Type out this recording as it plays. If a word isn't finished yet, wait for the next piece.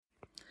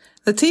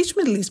The Teach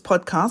Middle East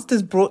podcast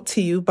is brought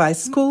to you by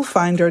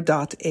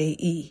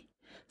schoolfinder.ae.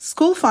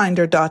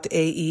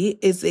 Schoolfinder.ae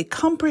is a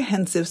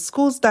comprehensive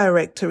schools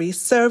directory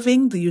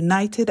serving the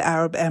United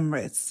Arab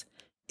Emirates.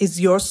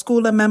 Is your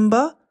school a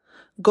member?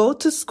 Go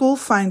to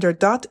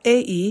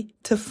schoolfinder.ae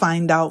to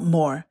find out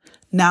more.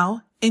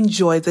 Now,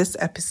 enjoy this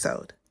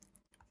episode.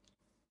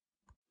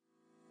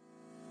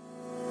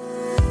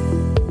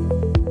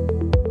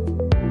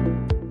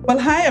 Well,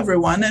 hi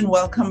everyone, and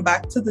welcome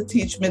back to the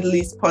Teach Middle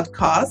East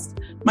podcast.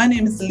 My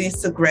name is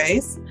Lisa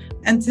Grace,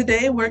 and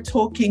today we're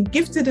talking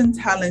gifted and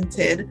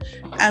talented,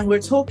 and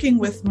we're talking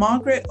with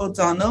Margaret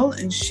O'Donnell,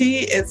 and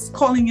she is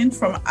calling in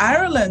from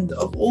Ireland,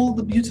 of all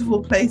the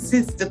beautiful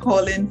places to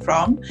call in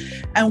from.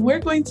 And we're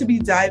going to be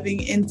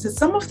diving into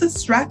some of the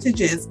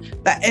strategies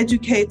that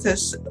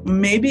educators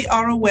maybe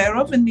are aware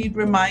of and need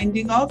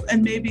reminding of,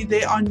 and maybe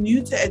they are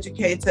new to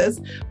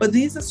educators, but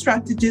these are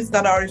strategies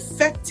that are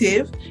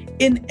effective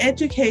in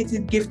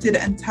educated, gifted,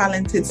 and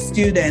talented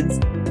students.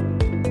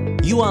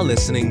 You are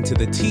listening to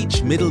the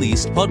Teach Middle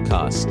East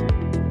podcast,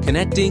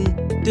 connecting,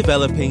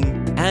 developing,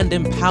 and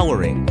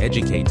empowering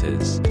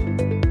educators.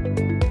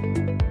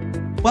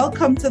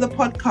 Welcome to the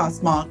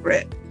podcast,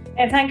 Margaret.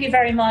 Thank you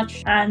very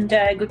much. And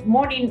good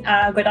morning,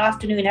 good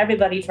afternoon,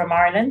 everybody from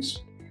Ireland.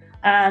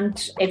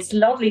 And it's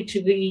lovely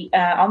to be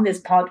on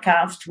this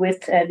podcast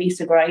with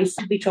Lisa Grace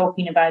to be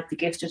talking about the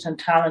gifted and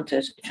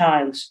talented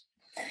child.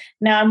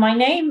 Now, my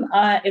name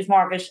is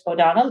Margaret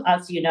O'Donnell,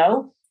 as you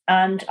know,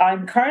 and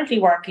I'm currently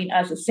working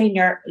as a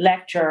senior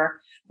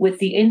lecturer with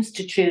the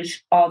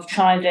Institute of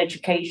Child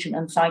Education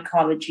and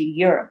Psychology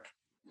Europe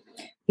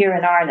here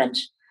in Ireland.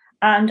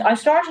 And I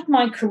started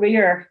my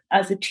career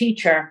as a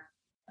teacher,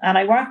 and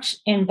I worked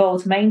in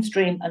both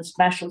mainstream and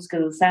special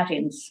school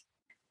settings.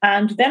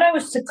 And then I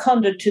was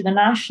seconded to the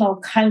National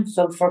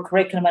Council for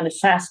Curriculum and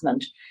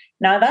Assessment.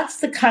 Now, that's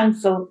the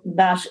council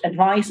that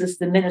advises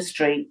the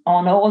ministry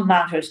on all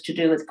matters to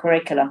do with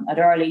curriculum at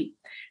early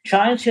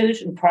childhood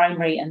and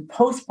primary and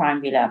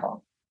post-primary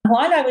level.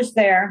 While I was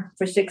there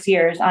for 6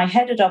 years, I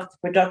headed up the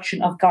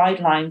production of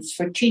guidelines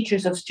for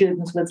teachers of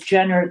students with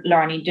general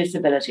learning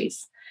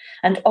disabilities.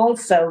 And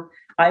also,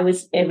 I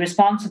was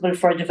responsible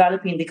for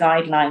developing the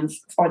guidelines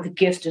for the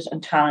gifted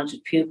and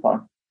talented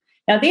pupil.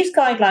 Now, these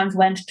guidelines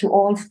went to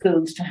all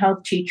schools to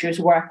help teachers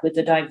work with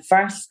a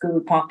diverse school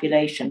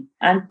population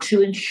and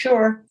to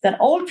ensure that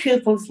all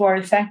pupils were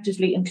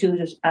effectively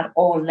included at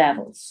all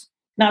levels.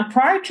 Now,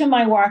 prior to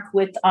my work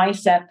with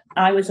ISEP,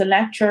 I was a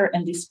lecturer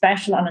in the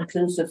Special and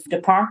Inclusive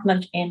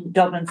Department in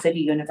Dublin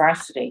City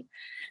University.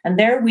 And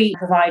there we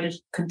provided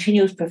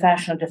continuous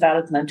professional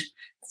development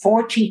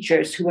for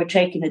teachers who were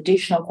taking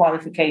additional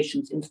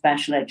qualifications in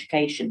special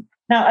education.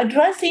 Now,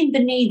 addressing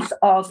the needs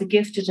of the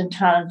gifted and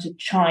talented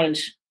child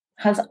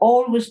has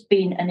always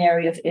been an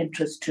area of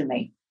interest to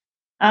me.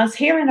 As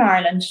here in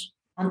Ireland,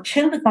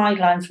 until the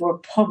guidelines were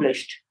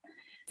published,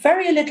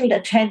 very little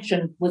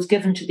attention was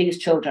given to these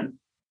children,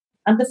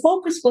 and the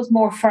focus was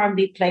more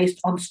firmly placed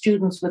on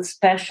students with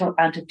special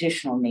and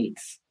additional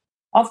needs.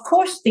 Of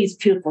course, these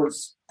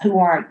pupils who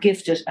are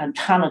gifted and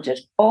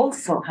talented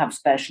also have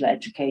special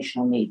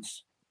educational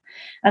needs,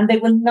 and they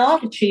will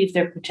not achieve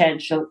their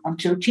potential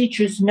until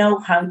teachers know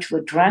how to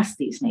address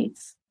these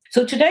needs.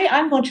 So today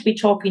I'm going to be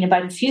talking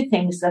about a few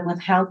things that will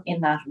help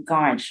in that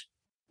regard.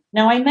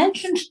 Now, I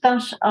mentioned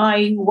that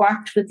I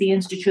worked with the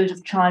Institute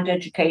of Child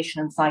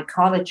Education and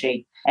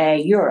Psychology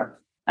Europe,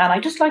 and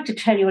I'd just like to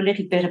tell you a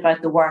little bit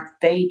about the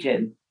work they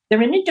do.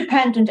 They're an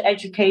independent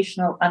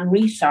educational and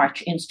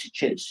research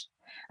institute,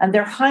 and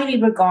they're highly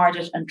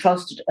regarded and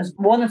trusted as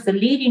one of the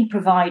leading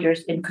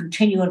providers in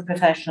continuing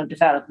professional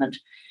development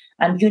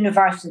and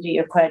university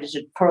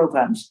accredited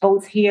programs,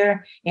 both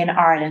here in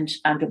Ireland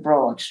and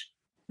abroad.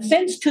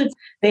 Since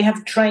they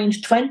have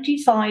trained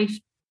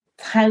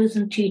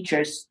 25,000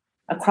 teachers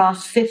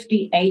across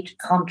 58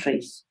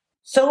 countries,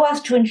 so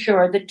as to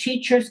ensure that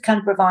teachers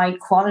can provide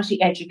quality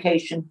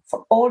education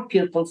for all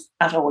pupils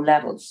at all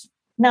levels.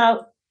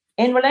 Now,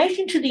 in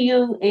relation to the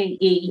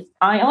UAE,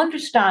 I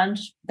understand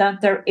that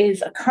there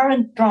is a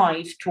current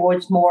drive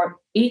towards more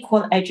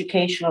equal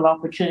educational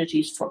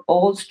opportunities for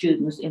all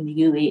students in the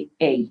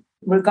UAE,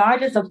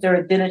 regardless of their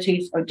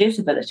abilities or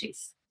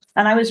disabilities.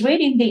 And I was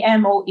reading the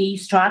MOE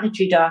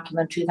strategy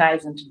document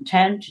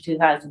 2010 to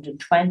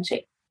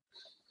 2020.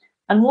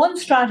 And one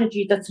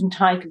strategy that's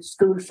entitled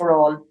School for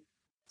All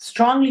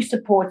strongly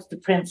supports the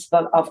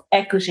principle of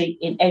equity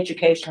in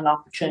educational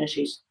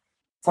opportunities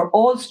for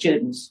all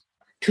students,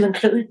 to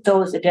include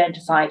those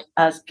identified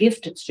as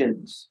gifted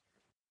students.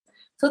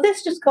 So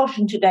this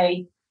discussion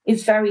today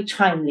is very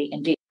timely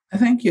indeed.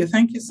 Thank you.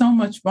 Thank you so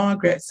much,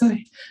 Margaret. So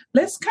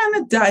let's kind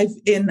of dive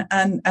in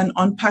and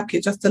unpack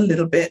it just a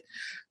little bit.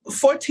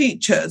 For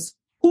teachers,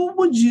 who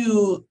would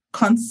you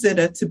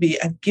consider to be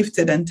a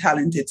gifted and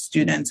talented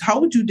student? How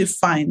would you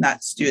define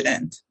that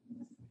student?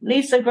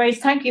 Lisa Grace,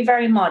 thank you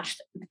very much.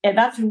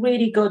 That's a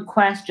really good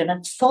question.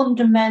 It's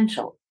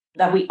fundamental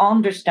that we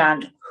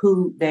understand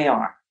who they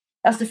are.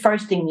 That's the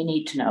first thing we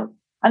need to know.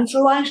 And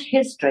throughout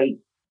history,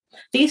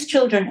 these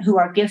children who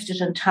are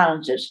gifted and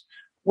talented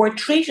were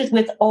treated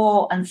with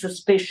awe and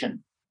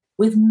suspicion,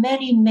 with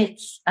many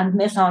myths and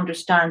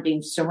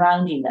misunderstandings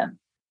surrounding them,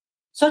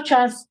 such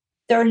as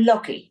they're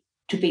lucky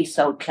to be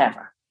so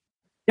clever.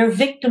 They're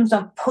victims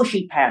of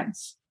pushy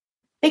parents.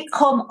 They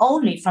come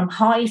only from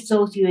high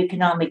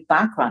socioeconomic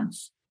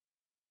backgrounds.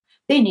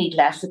 They need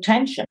less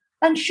attention.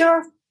 And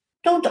sure,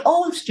 don't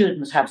all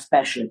students have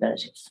special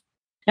abilities?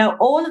 Now,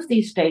 all of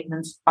these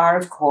statements are,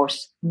 of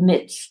course,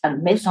 myths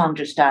and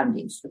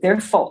misunderstandings.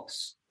 They're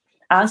false,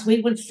 as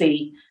we will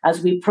see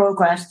as we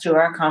progress through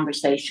our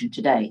conversation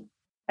today.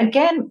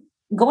 Again,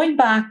 going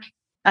back,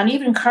 and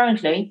even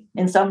currently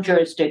in some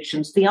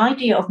jurisdictions, the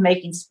idea of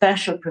making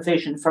special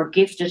provision for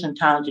gifted and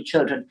talented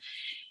children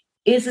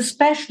is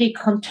especially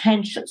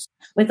contentious,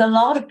 with a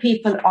lot of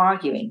people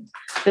arguing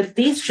that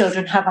these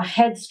children have a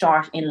head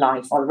start in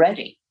life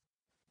already,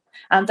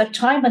 and that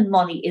time and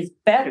money is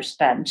better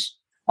spent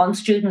on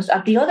students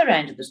at the other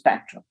end of the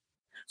spectrum.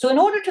 So in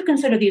order to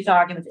consider these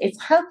arguments, it's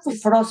helpful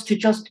for us to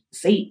just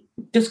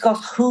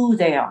discuss who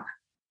they are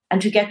and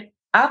to get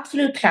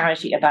absolute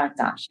clarity about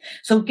that.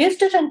 So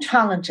gifted and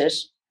talented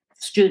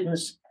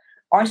students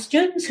are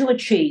students who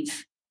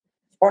achieve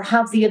or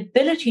have the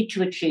ability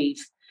to achieve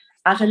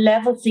at a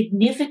level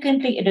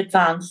significantly in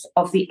advance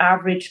of the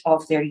average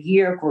of their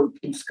year group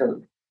in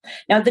school.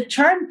 Now, the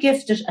term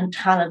gifted and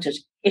talented,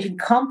 it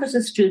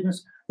encompasses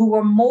students who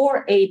are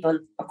more able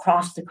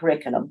across the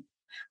curriculum,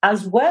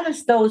 as well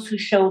as those who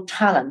show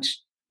talent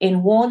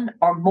in one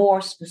or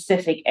more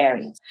specific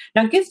areas.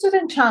 Now, gifted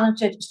and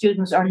talented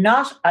students are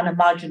not an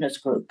homogeneous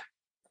group.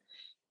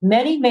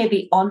 Many may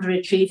be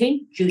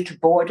underachieving due to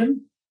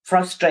boredom,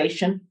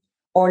 frustration,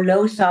 or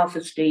low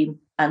self-esteem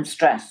and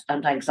stress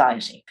and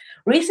anxiety.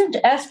 Recent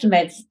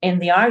estimates in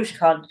the Irish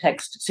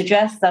context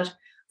suggest that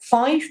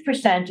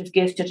 5% of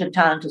gifted and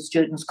talented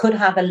students could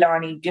have a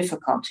learning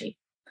difficulty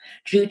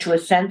due to a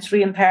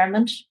sensory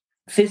impairment,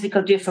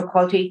 physical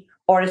difficulty,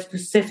 or a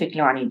specific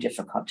learning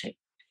difficulty.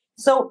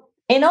 So,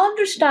 in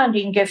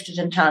understanding gifted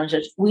and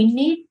talented, we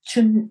need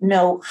to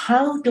know,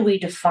 how do we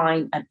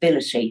define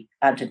ability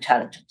and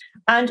intelligence?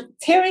 And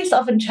theories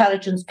of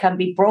intelligence can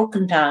be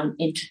broken down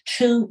into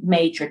two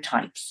major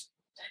types: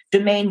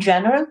 domain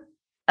general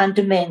and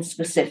domain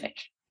specific.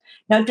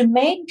 Now,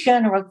 domain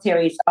general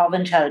theories of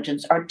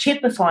intelligence are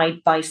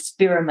typified by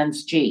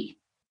Spearman's G,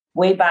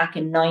 way back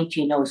in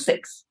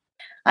 1906.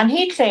 And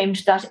he claimed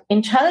that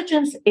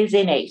intelligence is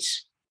innate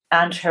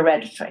and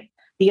hereditary.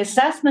 The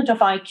assessment of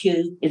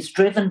IQ is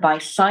driven by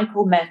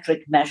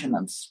psychometric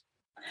measurements,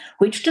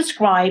 which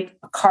describe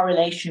a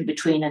correlation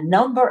between a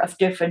number of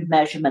different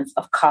measurements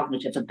of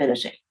cognitive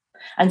ability.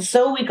 And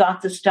so we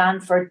got the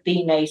Stanford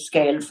Binet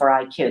scale for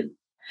IQ.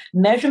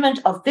 Measurement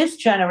of this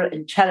general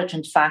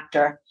intelligence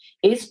factor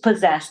is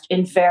possessed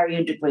in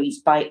varying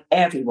degrees by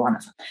every one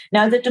of them.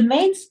 Now, the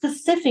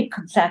domain-specific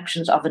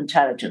conceptions of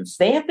intelligence,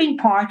 they have been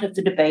part of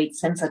the debate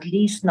since at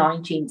least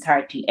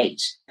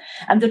 1938.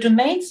 And the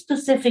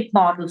domain-specific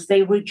models,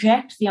 they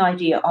reject the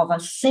idea of a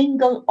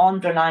single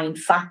underlying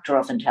factor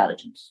of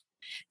intelligence.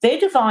 They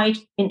divide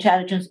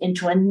intelligence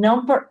into a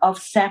number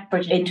of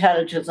separate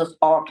intelligences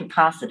or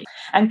capacities.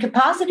 And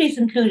capacities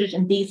included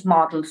in these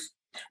models,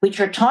 which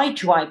are tied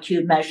to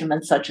IQ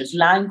measurements such as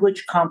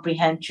language,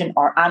 comprehension,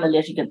 or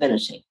analytic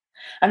ability.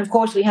 And of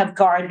course, we have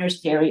Gardner's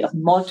theory of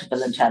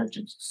multiple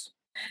intelligences.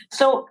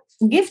 So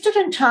gifted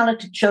and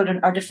talented children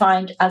are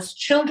defined as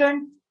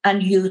children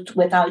and youth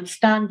with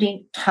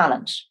outstanding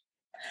talent,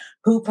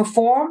 who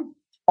perform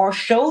or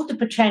show the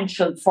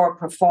potential for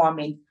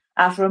performing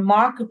at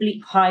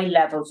remarkably high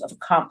levels of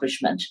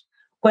accomplishment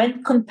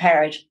when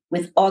compared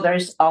with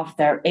others of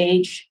their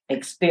age,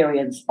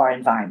 experience, or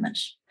environment.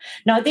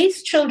 Now,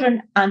 these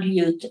children and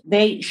youth,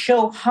 they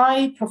show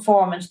high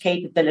performance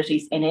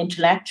capabilities in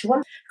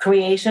intellectual,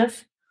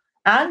 creative,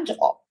 and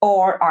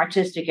or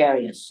artistic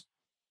areas.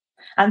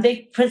 And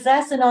they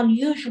possess an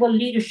unusual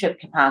leadership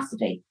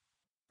capacity,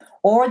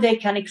 or they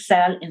can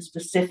excel in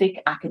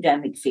specific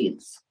academic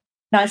fields.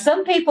 Now,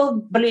 some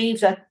people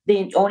believe that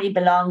they only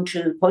belong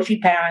to pushy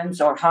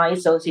parents or high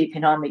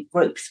socioeconomic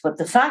groups, but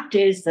the fact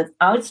is that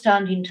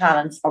outstanding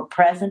talents are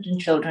present in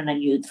children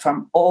and youth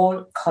from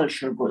all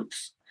cultural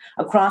groups,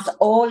 across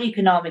all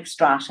economic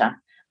strata,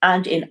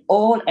 and in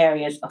all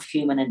areas of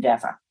human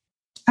endeavour.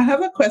 I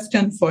have a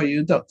question for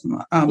you, Dr.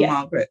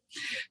 Margaret.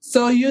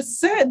 So you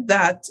said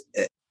that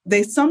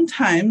they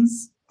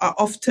sometimes are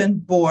often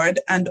bored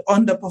and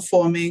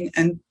underperforming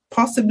and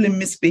possibly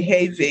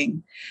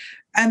misbehaving.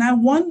 And I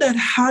wondered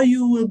how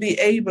you will be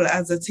able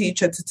as a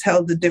teacher to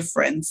tell the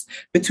difference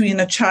between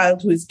a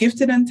child who is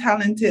gifted and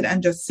talented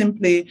and just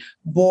simply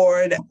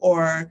bored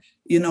or,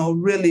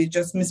 really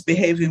just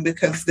misbehaving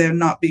because they're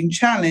not being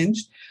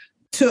challenged,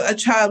 to a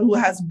child who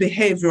has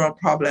behavioral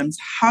problems.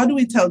 How do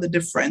we tell the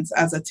difference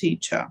as a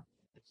teacher?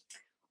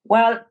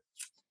 Well,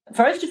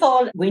 first of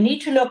all, we need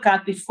to look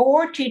at,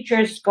 before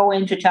teachers go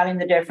into telling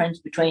the difference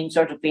between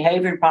sort of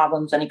behavioral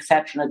problems and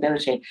exceptional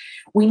ability,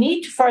 we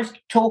need to first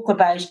talk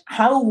about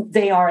how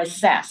they are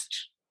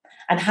assessed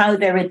and how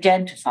they're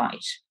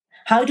identified.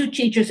 How do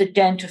teachers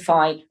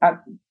identify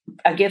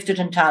a gifted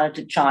and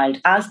talented child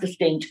as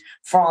distinct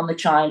from a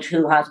child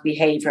who has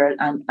behavioural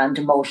and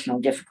emotional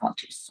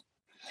difficulties.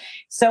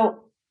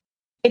 So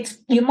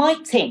you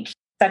might think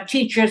that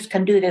teachers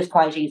can do this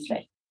quite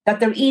easily, that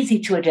they're easy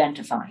to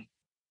identify.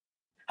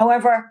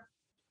 However,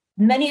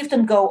 many of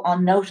them go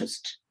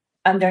unnoticed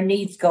and their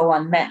needs go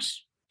unmet.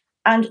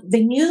 And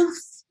the new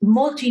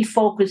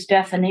multi-focus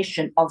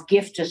definition of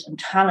gifted and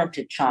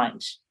talented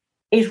child,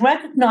 it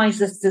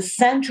recognises the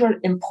central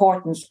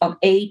importance of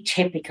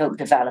atypical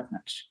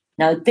development.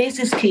 Now, this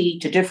is key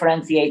to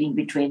differentiating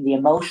between the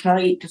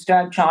emotionally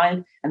disturbed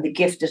child and the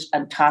gifted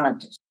and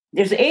talented.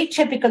 There's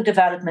atypical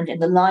development in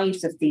the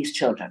lives of these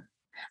children.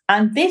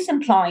 And this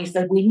implies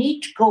that we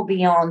need to go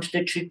beyond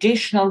the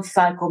traditional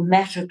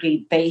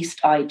psychometrically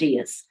based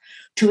ideas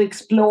to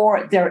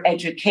explore their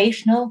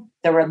educational,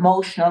 their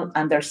emotional,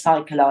 and their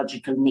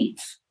psychological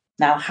needs.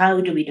 Now,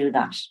 how do we do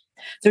that?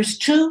 There's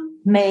two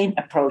main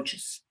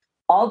approaches: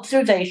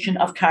 observation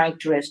of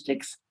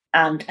characteristics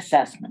and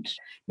assessment.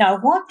 Now,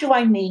 what do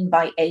I mean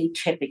by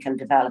atypical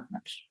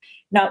development?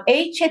 Now,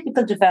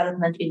 atypical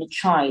development in a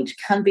child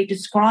can be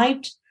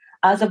described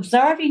as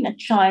observing a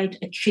child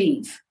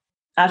achieve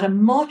at a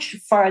much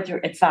further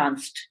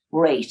advanced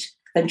rate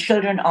than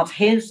children of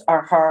his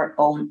or her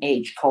own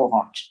age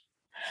cohort.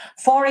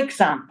 For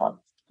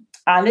example,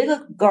 a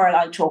little girl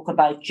I'll talk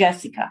about,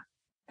 Jessica.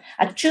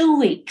 At 2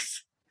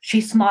 weeks, she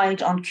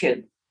smiled on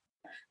cue.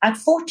 At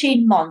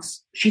 14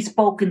 months, she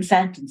spoke in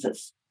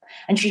sentences,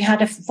 and she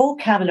had a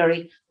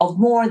vocabulary of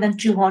more than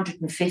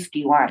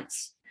 250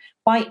 words.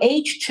 By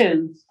age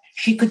 2,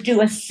 she could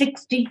do a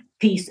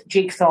 60-piece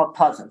jigsaw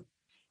puzzle.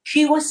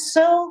 She was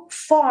so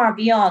far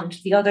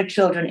beyond the other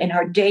children in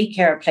her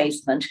daycare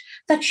placement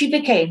that she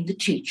became the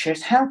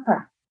teacher's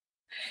helper.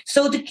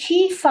 So the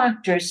key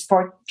factors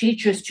for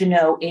teachers to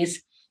know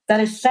is that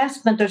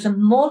assessment, there's a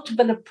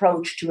multiple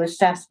approach to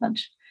assessment.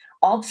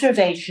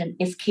 Observation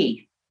is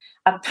key.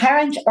 A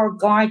parent or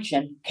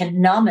guardian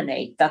can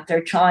nominate that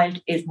their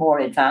child is more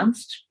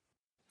advanced.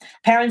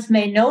 Parents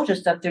may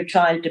notice that their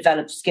child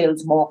develops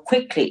skills more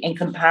quickly in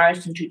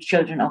comparison to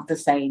children of the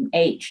same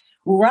age.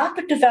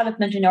 Rapid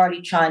development in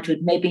early childhood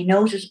may be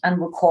noted and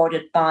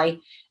recorded by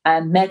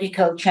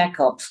medical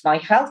checkups by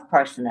health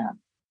personnel.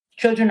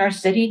 Children are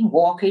sitting,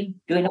 walking,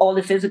 doing all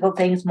the physical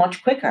things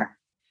much quicker.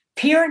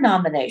 Peer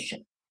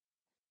nomination.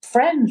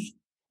 Friends,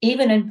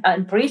 even in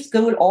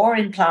preschool or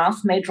in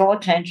class, may draw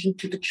attention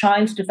to the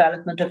child's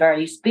development of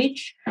early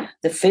speech,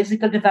 the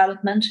physical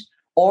development,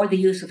 or the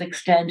use of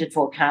extended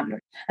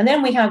vocabulary. And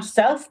then we have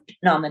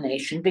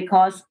self-nomination,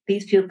 because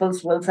these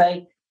pupils will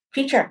say,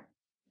 "Teacher,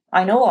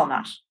 I know all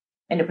that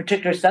in a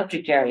particular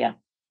subject area.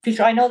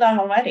 Teacher, I know that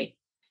already."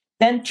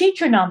 Then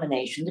teacher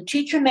nomination. The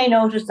teacher may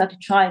notice that a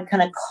child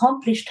can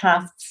accomplish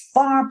tasks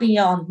far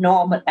beyond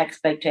normal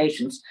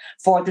expectations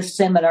for the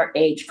similar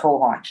age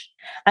cohort.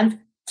 And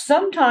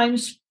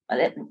sometimes,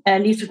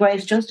 Lisa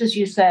Grace, just as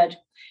you said,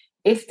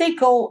 if they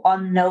go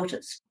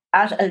unnoticed,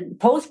 at a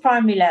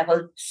post-primary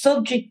level,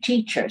 subject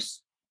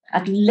teachers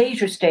at a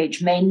later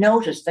stage may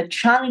notice that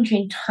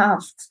challenging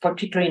tasks,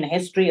 particularly in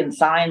history and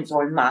science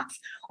or in maths,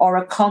 are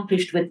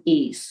accomplished with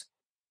ease.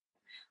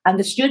 And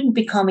the student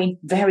becoming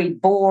very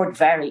bored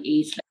very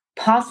easily,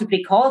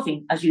 possibly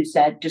causing, as you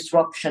said,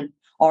 disruption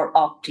or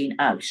opting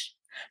out.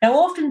 Now,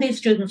 often these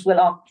students will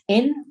opt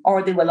in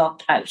or they will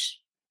opt out.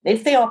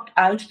 If they opt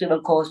out, they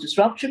will cause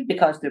disruption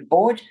because they're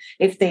bored.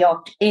 If they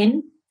opt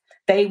in,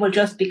 they will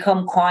just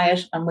become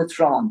quiet and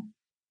withdrawn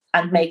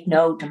and make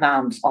no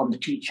demands on the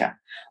teacher.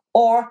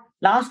 Or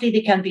lastly,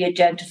 they can be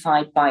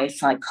identified by a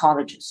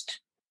psychologist.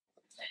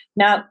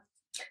 Now,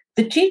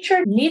 the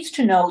teacher needs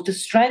to know the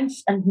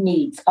strengths and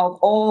needs of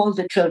all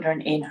the children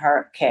in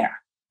her care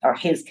or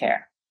his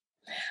care.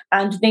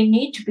 And they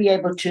need to be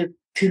able to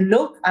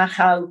look at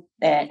how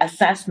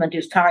assessment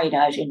is carried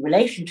out in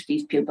relation to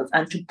these pupils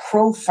and to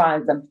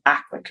profile them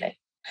accurately.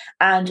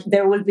 And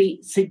there will be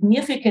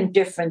significant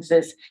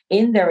differences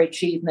in their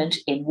achievement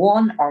in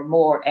one or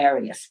more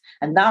areas.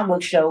 And that will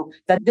show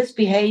that this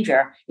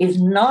behaviour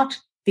is not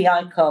the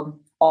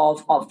outcome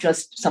of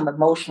just some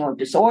emotional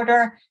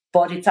disorder,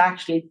 but it's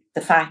actually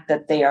the fact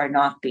that they are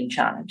not being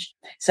challenged.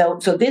 So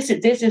this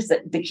is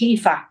the key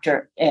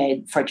factor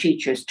for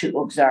teachers to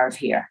observe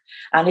here.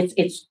 And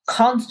it's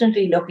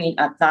constantly looking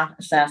at that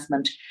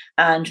assessment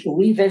and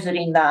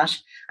revisiting that.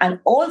 And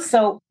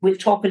also, we'll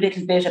talk a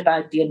little bit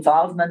about the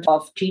involvement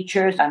of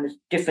teachers and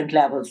different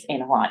levels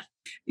in a while.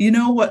 You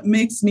know, what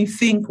makes me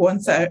think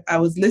once I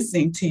was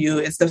listening to you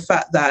is the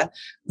fact that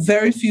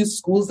very few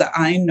schools that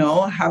I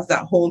know have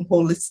that whole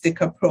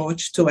holistic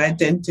approach to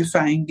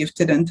identifying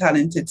gifted and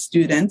talented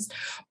students.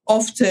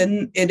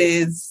 Often it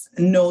is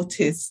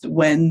noticed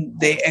when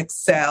they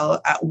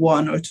excel at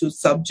one or two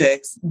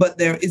subjects, but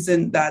there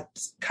isn't that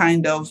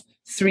kind of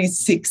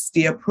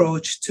 360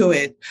 approach to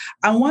it.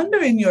 I wonder,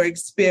 in your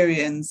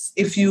experience,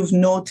 if you've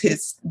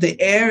noticed the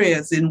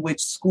areas in which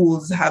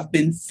schools have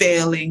been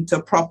failing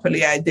to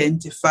properly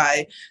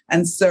identify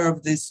and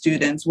serve these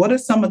students. What are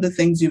some of the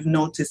things you've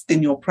noticed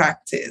in your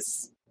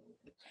practice?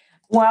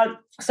 Well,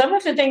 some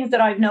of the things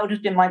that I've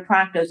noticed in my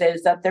practice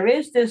is that there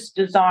is this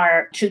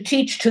desire to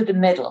teach to the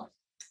middle.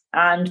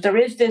 And there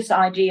is this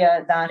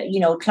idea that,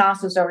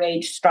 classes are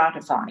age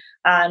stratified.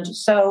 And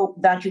so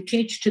that you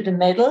teach to the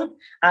middle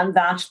and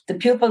that the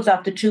pupils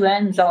at the two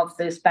ends of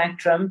the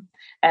spectrum,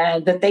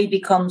 that they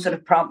become sort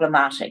of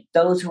problematic.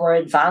 Those who are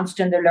advanced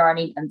in their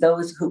learning and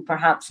those who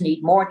perhaps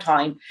need more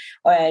time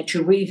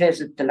to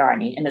revisit the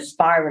learning in a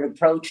spiral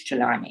approach to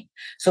learning.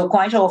 So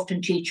quite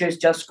often teachers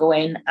just go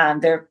in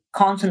and they're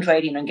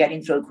concentrating on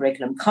getting through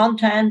curriculum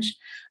content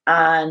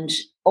and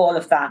all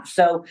of that.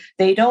 So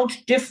they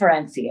don't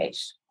differentiate.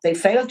 They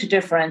fail to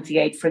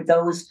differentiate for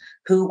those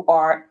who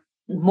are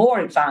more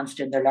advanced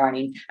in their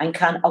learning and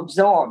can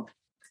absorb.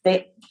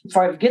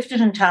 For gifted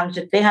and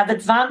talented, they have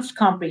advanced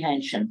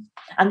comprehension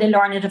and they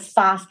learn at a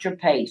faster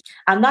pace.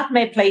 And that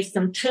may place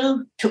them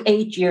 2 to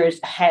 8 years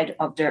ahead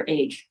of their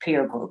age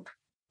peer group.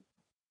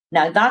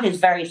 Now, that is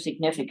very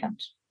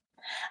significant.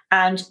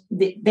 And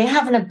they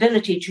have an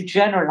ability to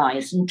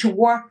generalize and to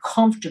work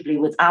comfortably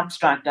with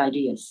abstract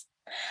ideas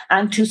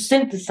and to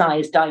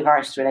synthesize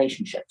diverse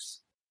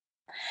relationships.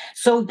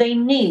 So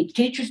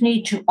teachers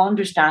need to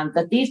understand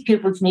that these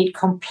pupils need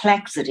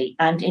complexity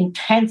and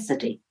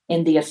intensity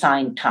in the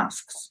assigned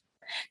tasks.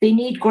 They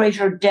need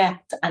greater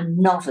depth and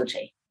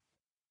novelty.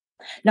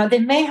 Now, they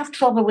may have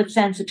trouble with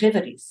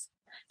sensitivities,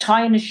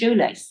 tying a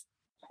shoelace,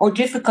 or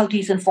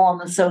difficulties in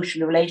formal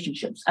social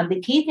relationships. And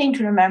the key thing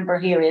to remember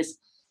here is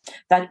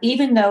that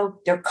even though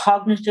they're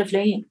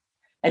cognitively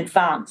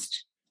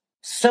advanced,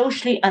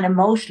 socially and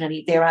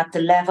emotionally, they're at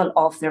the level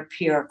of their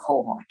peer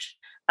cohort.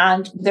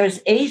 And there's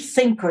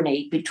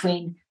asynchrony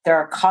between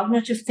their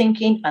cognitive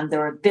thinking and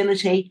their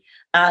ability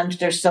and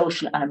their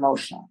social and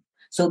emotional.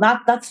 So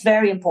that's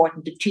very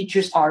important. The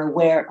teachers are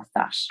aware of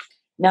that.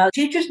 Now,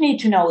 teachers need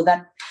to know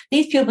that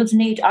these pupils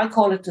need, I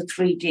call it the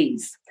 3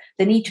 Ds.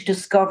 They need to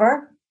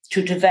discover,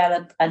 to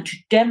develop, and to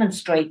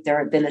demonstrate their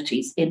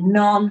abilities in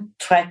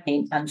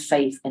non-threatening and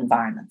safe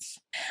environments.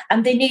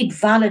 And they need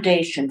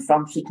validation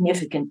from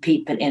significant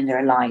people in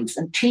their lives.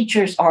 And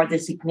teachers are the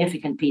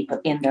significant people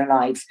in their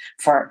lives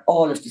for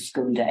all of the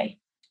school day.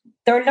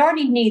 Their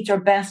learning needs are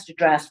best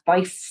addressed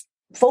by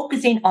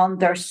focusing on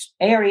their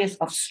areas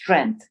of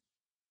strength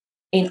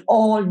in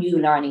all new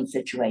learning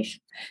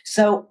situations.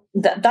 So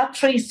that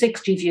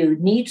 360 view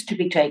needs to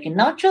be taken,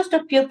 not just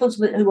of pupils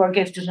who are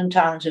gifted and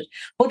talented,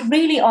 but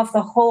really of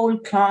the whole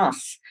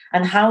class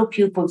and how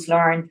pupils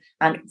learn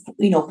and,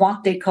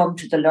 what they come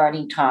to the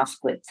learning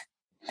task with.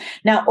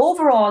 Now,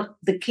 overall,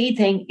 the key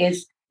thing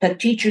is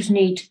that teachers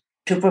need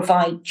to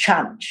provide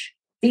challenge.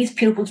 These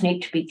pupils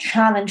need to be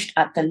challenged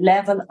at the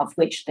level of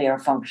which they are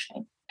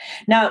functioning.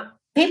 Now,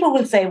 people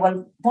will say,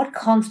 well, what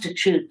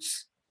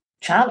constitutes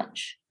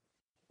challenge?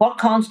 What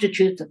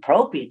constitutes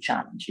appropriate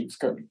challenge in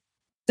school?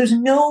 There's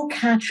no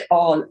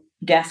catch-all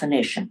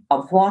definition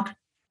of what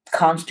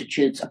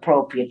constitutes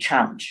appropriate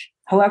challenge.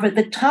 However,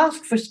 the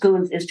task for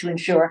schools is to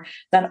ensure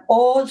that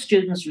all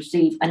students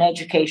receive an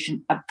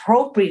education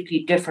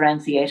appropriately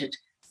differentiated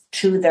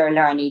to their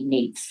learning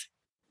needs,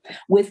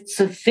 with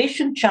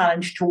sufficient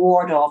challenge to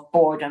ward off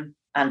boredom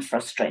and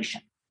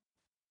frustration.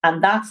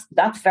 And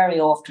that's very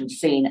often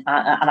seen,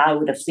 and I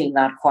would have seen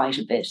that quite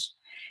a bit,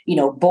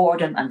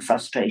 boredom and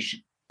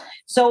frustration.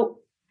 So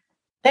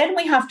then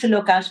we have to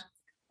look at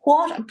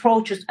what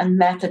approaches and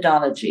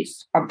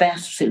methodologies are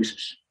best suited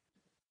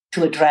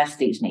to address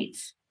these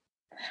needs.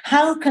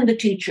 How can the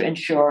teacher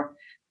ensure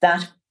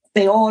that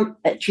they all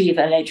achieve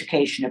an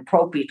education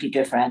appropriately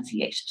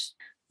differentiated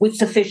with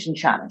sufficient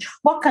challenge?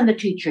 What can the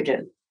teacher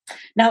do?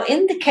 Now,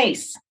 in the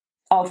case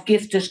of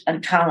gifted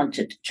and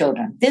talented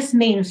children, this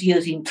means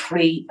using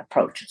 3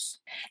 approaches.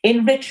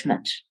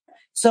 Enrichment.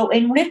 So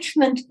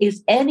enrichment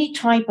is any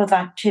type of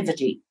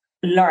activity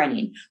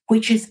learning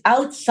which is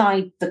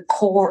outside the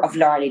core of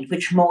learning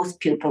which most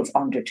pupils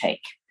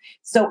undertake.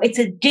 So it's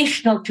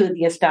additional to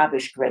the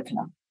established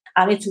curriculum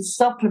and it's a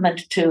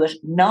supplement to it,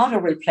 not a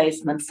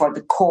replacement for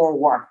the core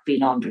work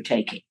being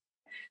undertaken.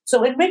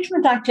 So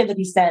enrichment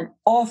activities then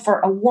offer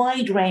a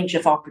wide range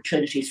of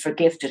opportunities for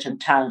gifted and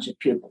talented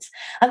pupils.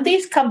 And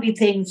these can be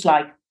things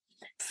like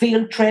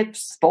field trips,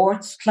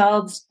 sports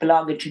clubs,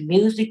 belonging to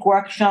music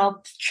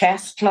workshops,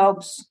 chess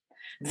clubs,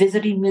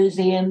 visiting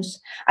museums,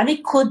 and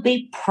it could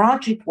be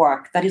project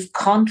work that is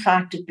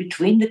contracted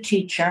between the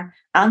teacher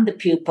and the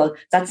pupil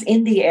that's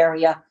in the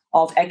area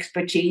of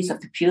expertise of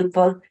the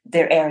pupil,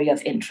 their area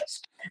of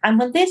interest. And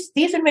when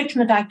these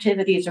enrichment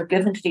activities are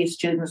given to these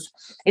students,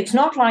 it's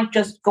not like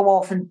just go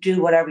off and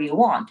do whatever you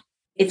want.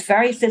 It's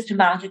very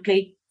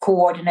systematically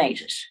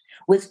coordinated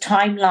with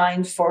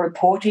timelines for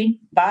reporting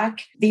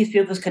back. These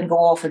pupils can go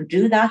off and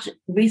do that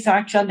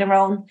research on their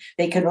own.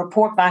 They can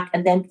report back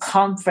and then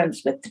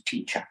conference with the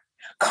teacher.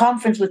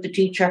 Conference with the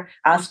teacher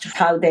as to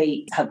how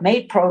they have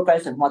made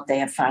progress and what they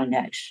have found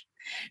out.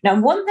 Now,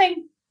 one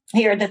thing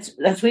here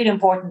that's really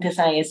important to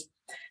say is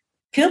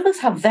pupils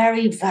have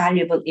very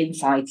valuable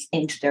insights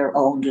into their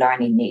own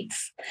learning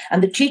needs.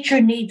 And the teacher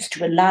needs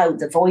to allow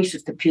the voice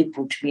of the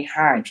pupil to be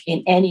heard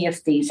in any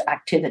of these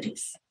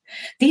activities.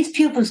 These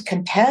pupils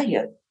can tell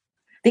you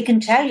They can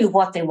tell you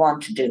what they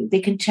want to do. They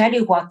can tell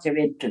you what their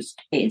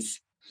interest is.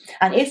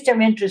 And if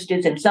their interest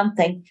is in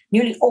something,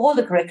 nearly all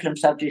the curriculum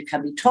subjects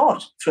can be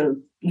taught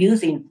through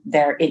using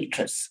their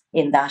interests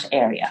in that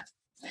area.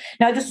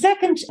 Now, the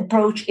second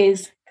approach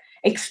is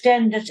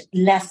extended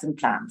lesson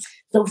plans.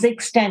 So it's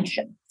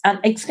extension. And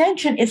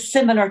extension is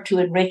similar to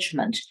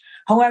enrichment.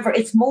 However,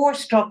 it's more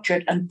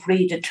structured and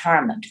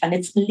predetermined, and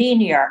it's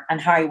linear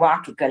and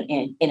hierarchical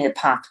in a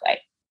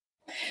pathway.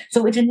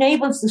 So it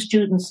enables the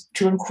students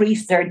to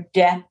increase their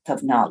depth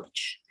of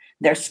knowledge,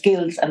 their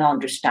skills and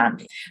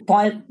understanding.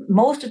 While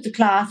most of the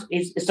class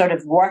is sort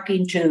of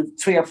working to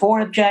 3 or 4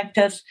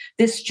 objectives,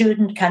 this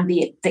student can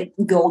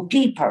go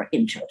deeper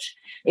into it.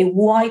 It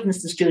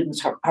widens the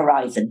student's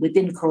horizon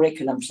within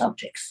curriculum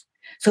subjects.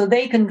 So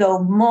they can go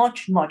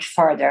much, much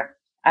further.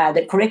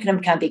 The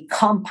curriculum can be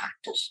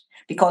compacted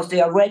because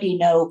they already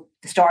know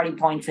the starting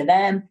point for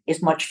them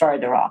is much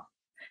further on.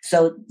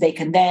 So they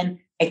can then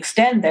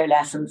extend their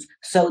lessons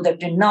so that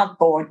they're not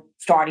bored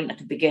starting at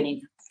the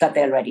beginning that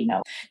they already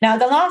know. Now,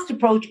 the last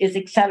approach is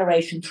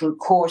acceleration through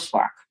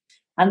coursework.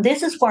 And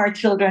this is where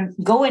children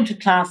go into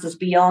classes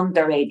beyond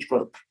their age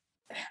group.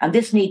 And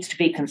this needs to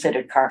be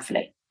considered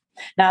carefully.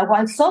 Now,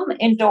 while some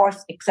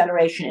endorse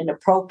acceleration in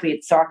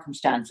appropriate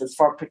circumstances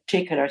for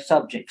particular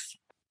subjects,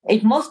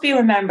 it must be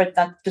remembered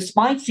that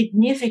despite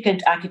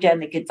significant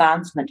academic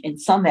advancement in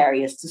some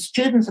areas, the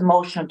students'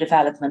 emotional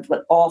development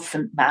will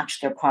often match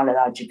their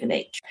chronological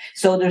age.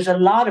 So there's a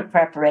lot of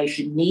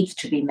preparation needs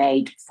to be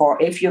made for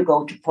if you're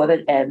going to put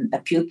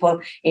a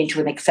pupil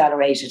into an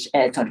accelerated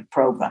sort of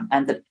program.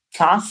 And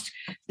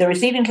the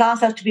receiving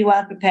class has to be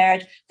well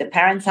prepared, the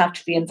parents have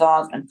to be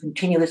involved, and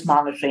continuous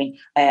monitoring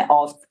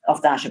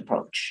of that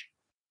approach.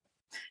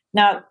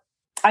 Now,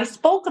 I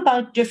spoke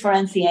about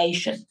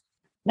differentiation.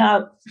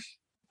 Now,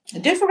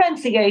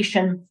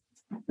 differentiation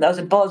was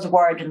a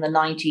buzzword in the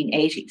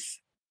 1980s,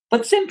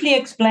 but simply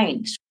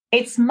explained,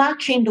 it's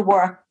matching the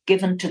work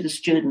given to the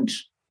student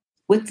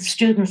with the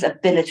student's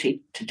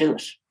ability to do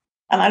it.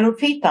 And I'll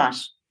repeat that.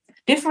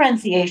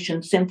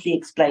 Differentiation, simply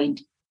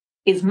explained,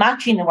 is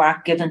matching the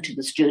work given to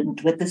the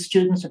student with the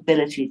student's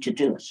ability to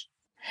do it.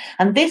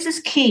 And this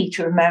is key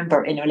to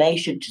remember in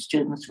relation to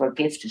students who are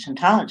gifted and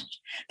talented,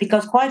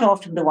 because quite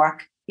often the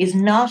work is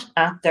not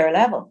at their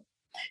level.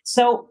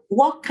 So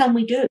what can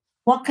we do?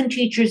 What can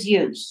teachers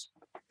use?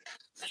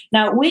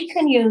 Now, we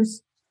can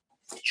use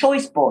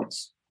choice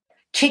boards,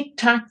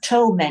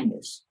 tic-tac-toe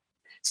menus,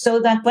 so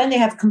that when they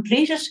have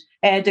completed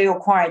the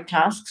required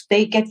tasks,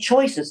 they get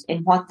choices in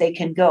what they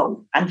can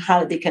go and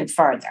how they can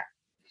further.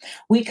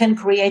 We can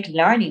create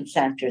learning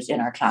centres in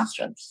our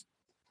classrooms.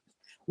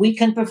 We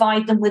can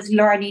provide them with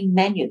learning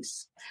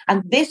menus.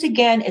 And this,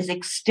 again, is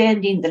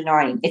extending the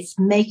learning. It's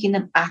making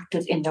them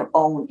active in their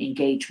own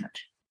engagement.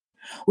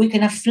 We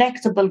can have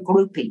flexible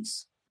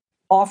groupings,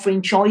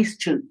 offering choice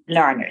to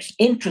learners,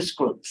 interest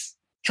groups,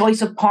 choice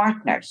of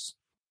partners,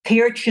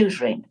 peer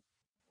tutoring,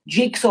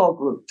 jigsaw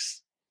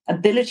groups,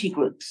 ability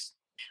groups.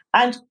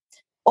 And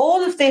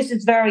all of this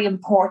is very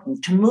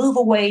important to move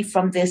away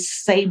from this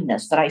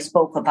sameness that I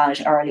spoke about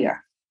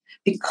earlier,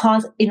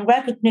 because in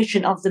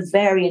recognition of the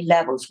varying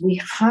levels,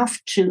 we have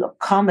to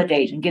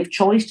accommodate and give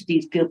choice to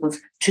these pupils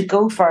to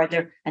go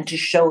further and to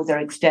show their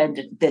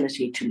extended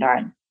ability to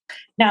learn.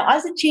 Now,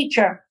 as a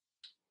teacher,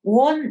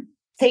 one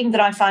thing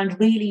that I found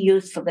really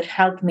useful that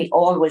helped me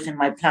always in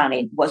my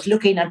planning was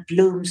looking at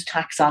Bloom's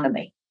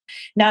taxonomy.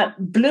 Now,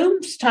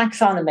 Bloom's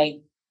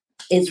taxonomy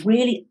is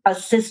really a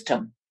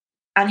system,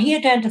 and he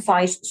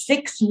identifies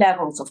 6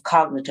 levels of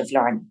cognitive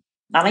learning.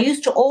 And I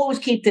used to always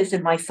keep this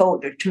in my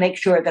folder to make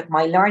sure that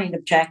my learning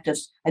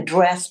objectives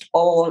addressed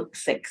all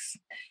 6.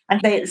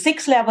 And the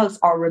 6 levels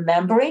are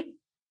remembering,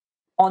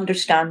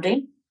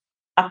 understanding,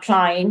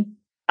 applying,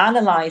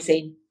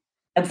 analysing,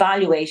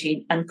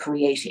 evaluating, and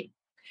creating.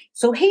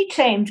 So he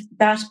claimed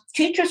that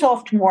teachers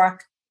often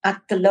work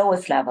at the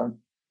lowest level,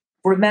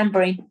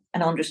 remembering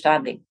and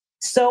understanding.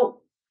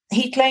 So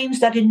he claims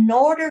that in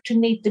order to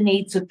meet the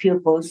needs of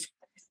pupils,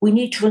 we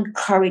need to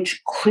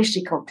encourage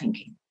critical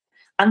thinking.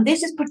 And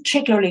this is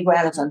particularly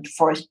relevant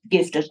for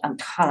gifted and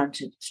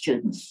talented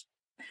students.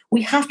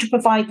 We have to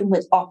provide them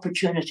with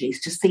opportunities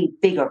to see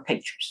bigger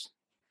pictures,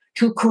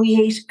 to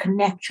create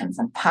connections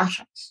and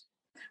patterns.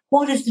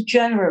 What is the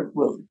general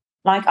rule?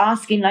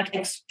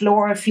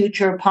 Explore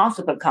future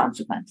possible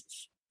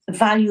consequences,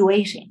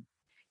 evaluating,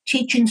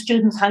 teaching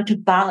students how to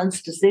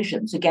balance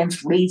decisions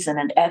against reason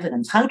and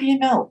evidence. How do you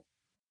know?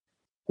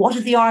 What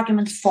are the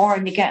arguments for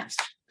and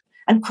against?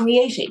 And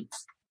creating,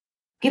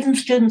 giving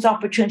students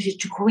opportunities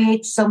to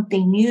create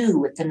something new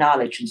with the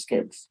knowledge and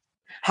skills.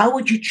 How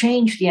would you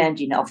change the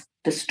ending of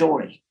the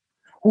story?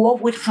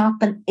 What would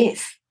happen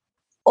if?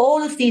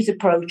 All of these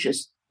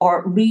approaches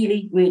are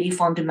really, really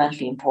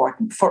fundamentally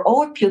important for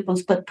all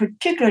pupils, but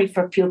particularly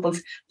for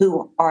pupils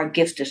who are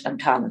gifted and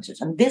talented.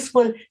 And this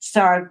will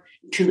serve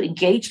to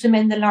engage them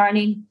in the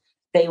learning.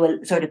 They will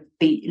sort of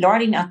be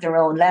learning at their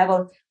own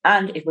level,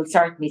 and it will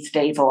certainly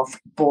stave off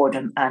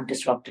boredom and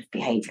disruptive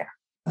behaviour.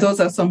 Those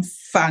are some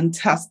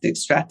fantastic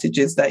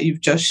strategies that you've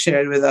just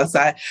shared with us.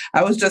 I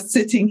was just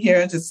sitting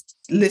here just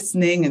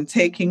listening and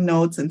taking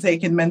notes and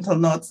taking mental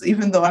notes.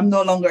 Even though I'm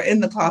no longer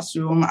in the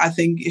classroom, I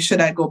think should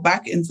I go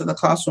back into the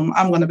classroom,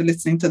 I'm going to be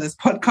listening to this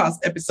podcast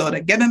episode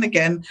again and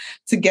again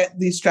to get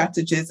these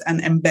strategies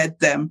and embed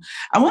them.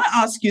 I want to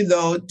ask you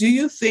though, do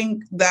you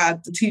think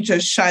that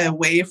teachers shy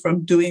away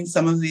from doing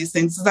some of these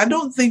things? Because I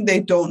don't think they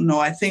don't know.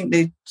 I think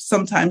they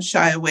sometimes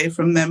shy away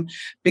from them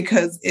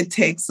because it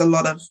takes a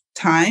lot of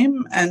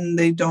time and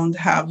they don't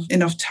have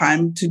enough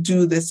time to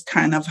do this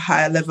kind of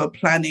higher level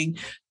planning.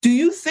 Do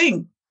you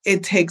think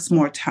it takes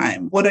more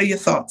time? What are your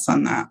thoughts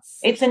on that?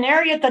 It's an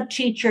area that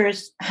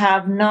teachers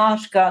have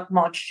not got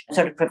much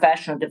sort of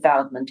professional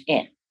development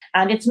in.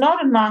 And it's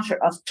not a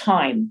matter of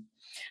time.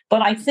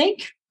 But I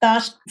think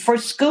that for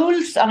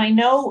schools, and I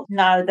know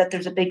now that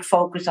there's a big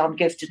focus on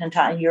gifted and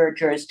talented in your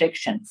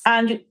jurisdiction.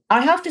 And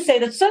I have to say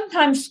that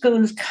sometimes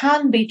schools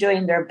can be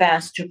doing their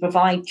best to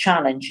provide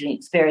challenging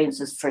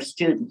experiences for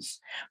students.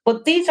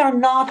 But these are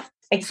not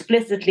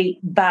explicitly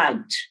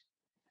bagged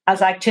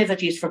as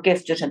activities for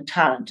gifted and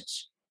talented.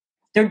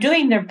 They're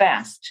doing their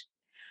best.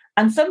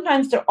 And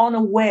sometimes they're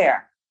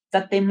unaware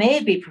that they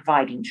may be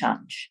providing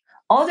challenge.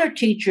 Other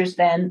teachers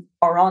then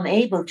are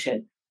unable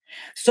to.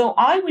 So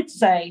I would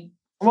say,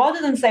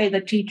 rather than say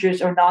that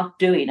teachers are not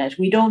doing it,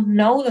 we don't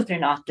know that they're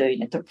not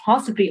doing it. They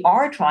possibly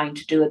are trying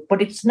to do it,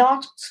 but it's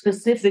not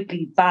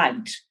specifically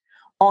bagged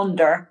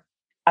under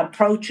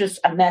approaches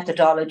and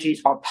methodologies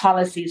or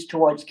policies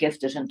towards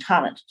gifted and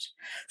talented.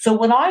 So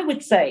what I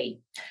would say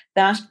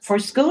that for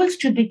schools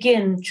to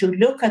begin to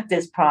look at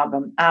this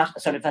problem at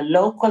sort of a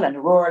local and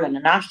rural and a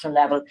national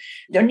level,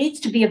 there needs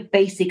to be a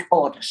basic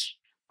audit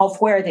of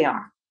where they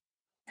are.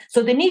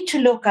 So they need to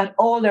look at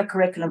all their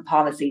curriculum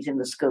policies in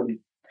the school,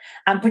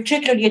 and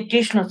particularly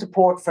additional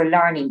support for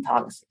learning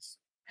policies.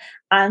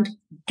 And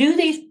do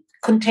these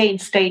contain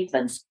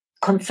statements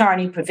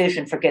concerning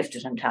provision for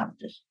gifted and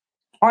talented?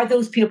 Are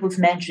those pupils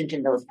mentioned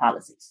in those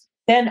policies?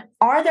 Then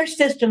are there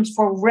systems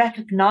for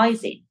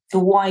recognising the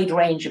wide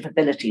range of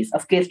abilities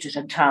of gifted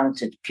and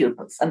talented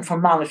pupils and for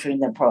monitoring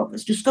their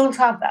progress? Do schools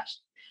have that?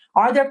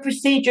 Are there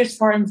procedures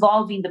for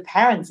involving the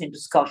parents in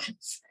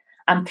discussions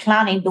and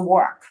planning the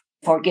work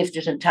for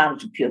gifted and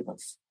talented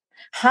pupils?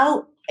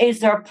 How is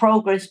their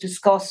progress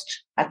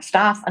discussed at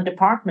staff and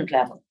department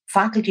level,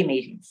 faculty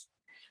meetings?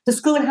 The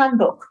school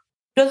handbook,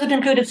 does it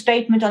include a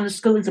statement on the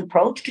school's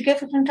approach to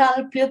gifted and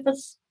talented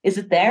pupils? Is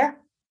it there?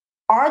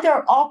 Are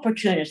there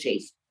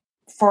opportunities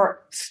for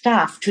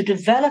staff to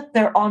develop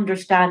their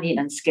understanding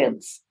and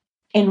skills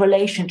in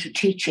relation to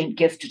teaching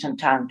gifted and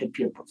talented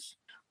pupils?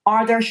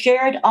 Are there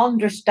shared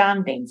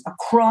understandings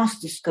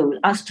across the school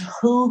as to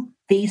who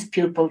these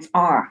pupils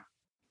are?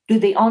 Do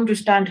they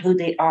understand who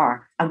they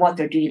are and what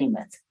they're dealing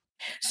with?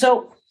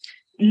 So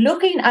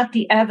looking at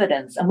the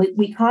evidence, and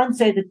we can't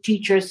say that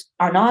teachers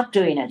are not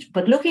doing it,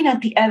 but looking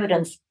at the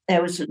evidence,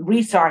 there was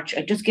research,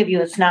 I just give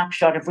you a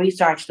snapshot of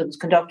research that was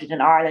conducted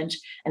in Ireland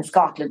and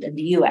Scotland and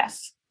the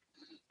US.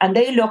 And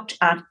they looked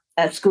at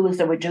schools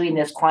that were doing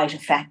this quite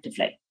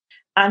effectively.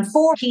 And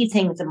 4 key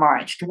things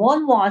emerged.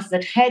 One was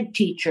that head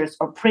teachers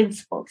or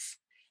principals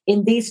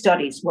in these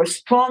studies were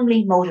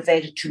strongly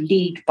motivated to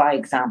lead by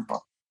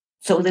example.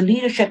 So the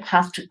leadership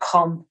has to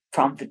come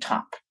from the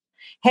top.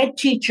 Head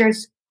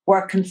teachers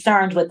were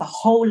concerned with the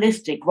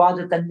holistic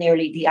rather than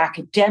merely the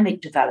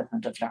academic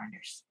development of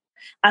learners.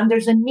 And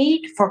there's a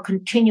need for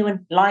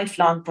continuing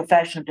lifelong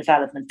professional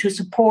development to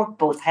support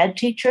both head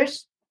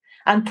teachers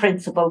and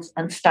principals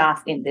and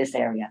staff in this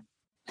area.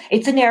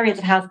 It's an area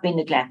that has been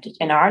neglected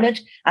in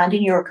Ireland and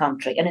in your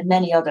country and in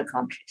many other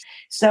countries.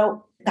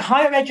 So the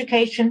higher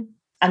education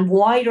and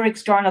wider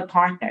external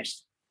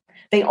partners,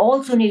 they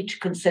also need to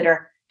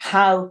consider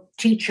how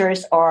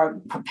teachers are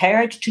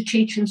prepared to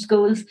teach in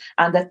schools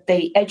and that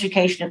the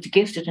education of the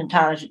gifted and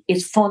talented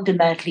is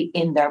fundamentally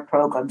in their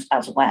programs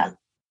as well.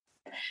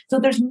 So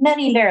there's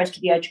many layers to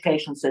the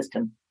education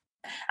system,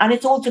 and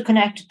it's also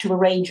connected to a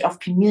range of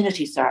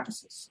community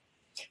services.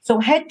 So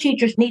head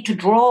teachers need to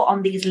draw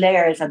on these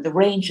layers and the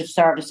range of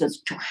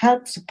services to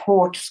help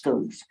support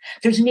schools.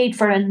 There's a need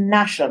for a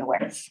national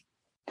awareness.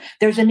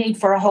 There's a need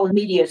for a whole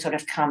media sort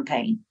of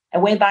campaign.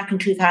 And way back in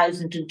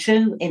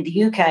 2002 in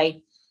the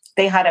UK,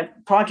 they had a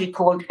project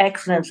called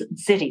Excellence in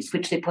Cities,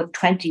 which they put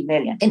 20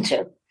 million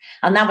into.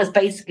 And that was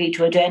basically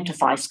to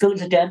identify,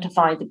 schools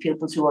identify the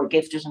pupils who are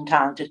gifted and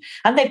talented,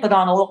 and they put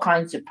on all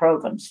kinds of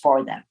programs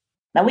for them.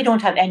 Now, we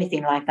don't have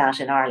anything like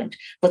that in Ireland,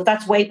 but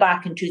that's way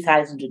back in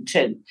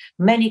 2002.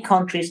 Many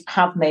countries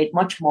have made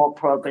much more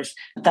progress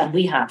than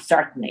we have,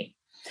 certainly.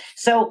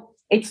 So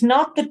it's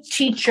not that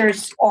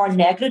teachers are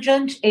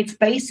negligent. It's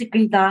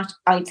basically that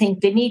I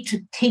think they need to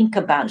think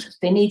about it.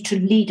 They need to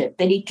lead it.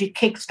 They need to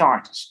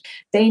kickstart it.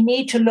 They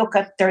need to look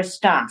at their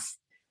staff.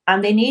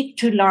 And they need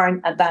to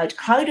learn about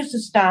how does the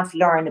staff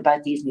learn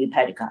about these new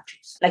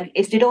pedagogies? Like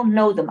if they don't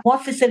know them,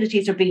 what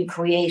facilities are being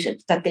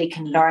created that they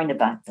can learn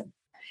about them?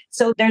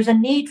 So there's a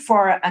need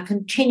for a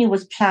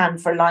continuous plan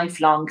for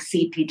lifelong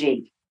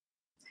CPD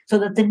so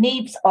that the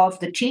needs of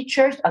the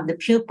teachers and the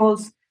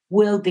pupils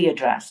will be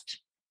addressed.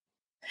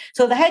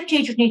 So the head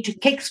teachers need to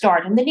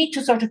kickstart and they need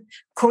to sort of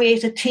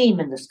create a team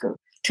in the school.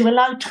 to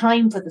allow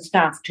time for the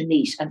staff to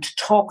meet and to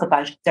talk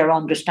about their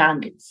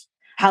understandings.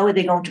 How are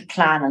they going to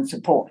plan and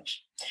support?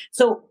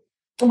 So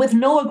with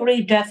no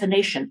agreed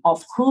definition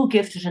of who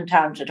gifted and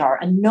talented are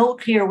and no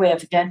clear way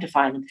of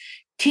identifying them,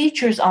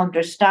 teachers'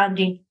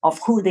 understanding of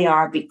who they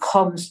are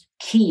becomes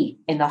key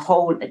in the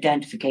whole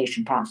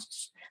identification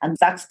process. And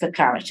that's the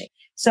clarity.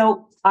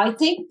 So I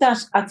think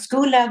that at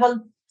school level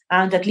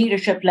and at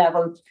leadership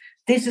level,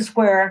 this is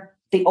where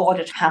the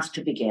audit has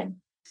to begin.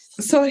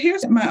 So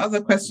here's my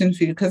other question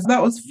for you, because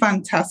that was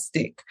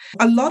fantastic.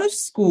 A lot of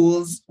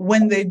schools,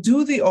 when they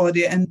do the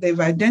audit and they've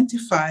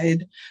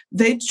identified,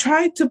 they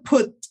try to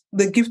put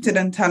the gifted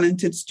and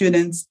talented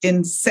students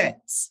in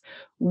sets.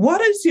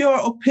 What is your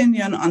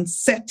opinion on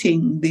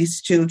setting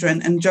these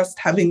children and just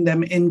having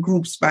them in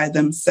groups by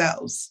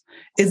themselves?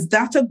 Is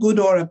that a good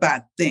or a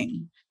bad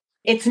thing?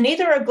 It's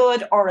neither a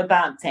good or a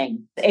bad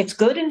thing. It's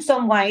good in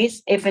some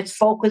ways if it's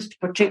focused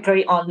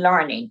particularly on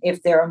learning.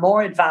 If they're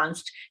more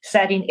advanced,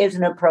 setting is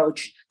an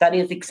approach that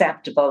is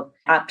acceptable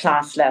at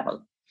class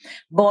level.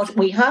 But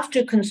we have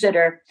to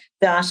consider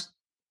that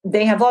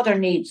they have other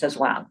needs as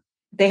well.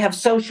 They have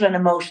social and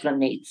emotional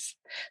needs.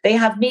 They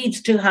have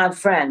needs to have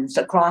friends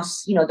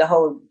across, the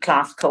whole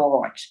class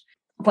cohort.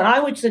 What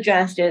I would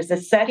suggest is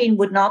that setting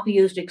would not be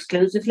used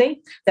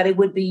exclusively, that it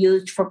would be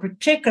used for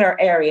particular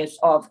areas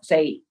of,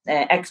 say,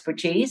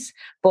 expertise,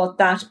 but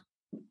that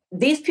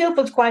these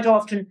pupils quite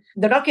often,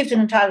 they're not gifted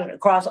and talented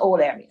across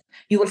all areas.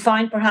 You will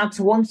find perhaps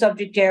one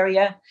subject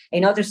area,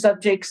 in other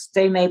subjects,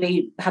 they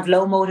maybe have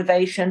low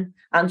motivation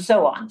and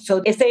so on.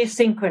 So it's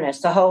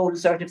asynchronous, the whole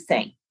sort of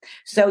thing.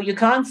 So you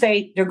can't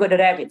say they're good at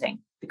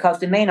everything because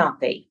they may not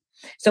be.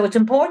 So it's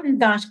important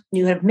that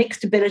you have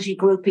mixed ability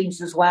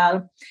groupings as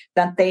well,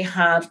 that they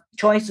have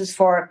choices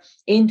for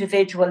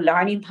individual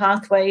learning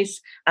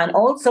pathways and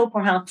also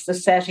perhaps the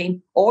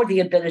setting or the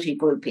ability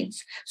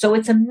groupings. So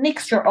it's a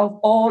mixture of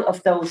all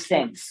of those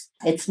things.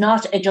 It's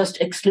not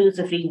just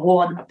exclusively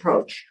one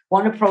approach.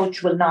 One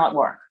approach will not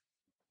work.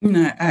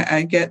 No,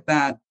 I get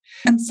that.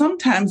 And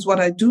sometimes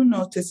what I do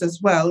notice as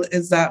well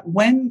is that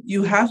when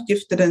you have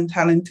gifted and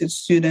talented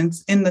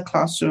students in the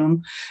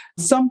classroom,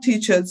 some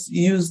teachers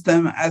use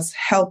them as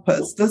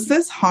helpers. Does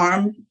this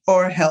harm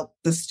or help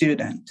the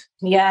student?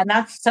 Yeah, and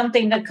that's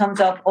something that comes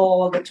up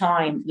all the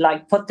time,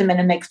 like put them in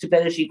a mixed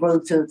ability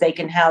group so that they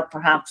can help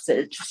perhaps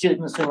the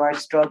students who are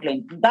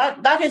struggling.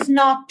 That is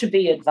not to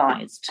be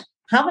advised.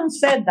 Having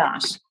said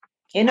that,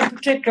 in a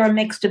particular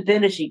mixed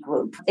ability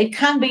group, it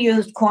can be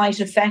used quite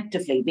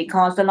effectively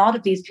because a lot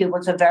of these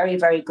pupils have very,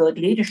 very good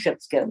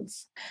leadership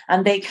skills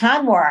and they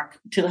can work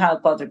to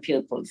help other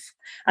pupils.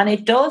 And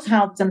it does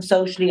help them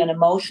socially and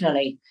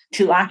emotionally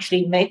to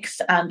actually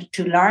mix and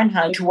to learn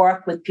how to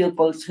work with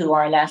pupils who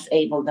are less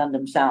able than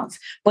themselves.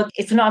 But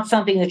it's not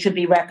something that should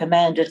be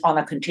recommended on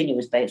a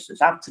continuous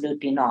basis.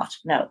 Absolutely not.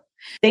 No.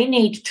 They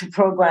need to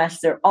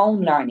progress their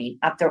own learning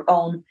at their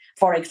own.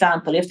 For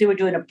example, if they were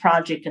doing a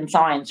project in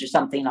science or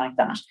something like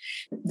that,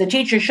 the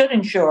teacher should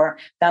ensure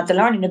that the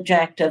learning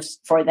objectives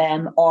for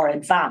them are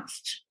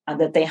advanced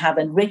and that they have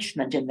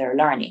enrichment in their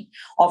learning.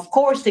 Of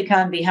course, they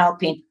can be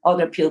helping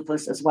other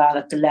pupils as well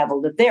at the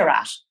level that they're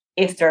at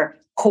if they're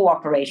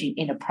cooperating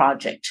in a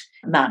project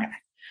manner.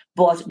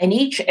 But in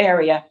each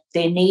area,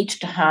 they need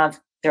to have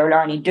their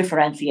learning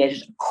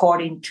differentiated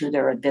according to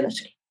their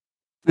ability.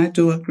 I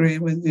do agree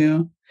with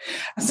you.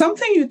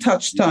 Something you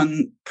touched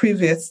on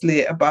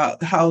previously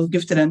about how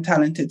gifted and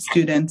talented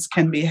students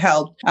can be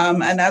helped.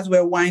 And as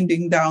we're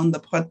winding down the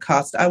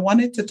podcast, I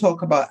wanted to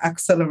talk about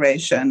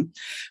acceleration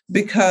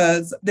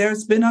because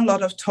there's been a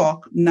lot of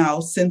talk now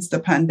since the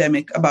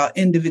pandemic about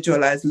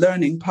individualized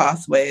learning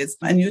pathways.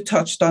 And you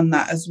touched on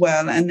that as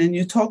well. And then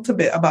you talked a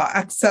bit about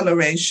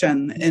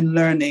acceleration in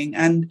learning.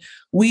 And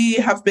we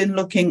have been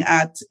looking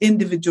at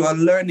individual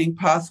learning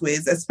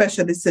pathways,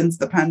 especially since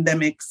the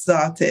pandemic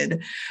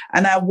started.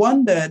 And I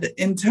wondered,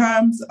 in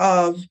terms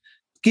of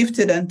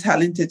gifted and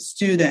talented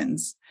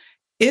students,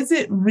 is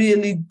it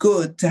really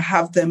good to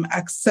have them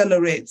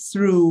accelerate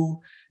through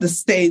the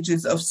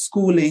stages of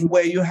schooling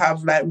where you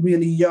have like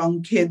really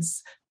young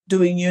kids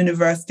doing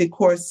university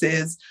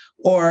courses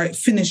or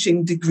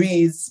finishing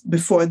degrees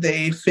before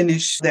they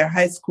finish their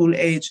high school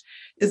age?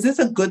 Is this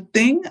a good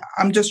thing?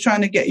 I'm just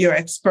trying to get your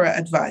expert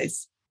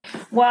advice.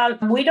 Well,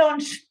 we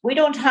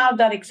don't have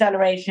that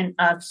acceleration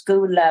at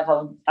school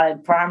level,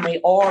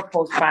 primary or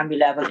post-primary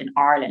level in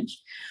Ireland.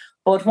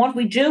 But what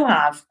we do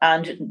have,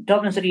 and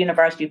Dublin City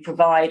University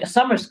provide a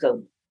summer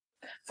school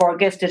for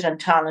gifted and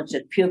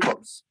talented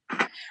pupils.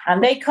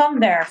 And they come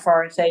there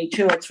for, say,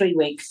 2 or 3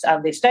 weeks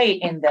and they stay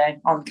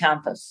on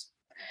campus.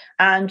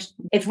 And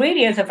it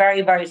really is a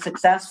very, very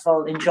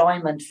successful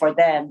enjoyment for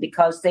them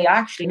because they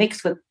actually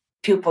mix with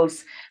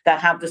pupils that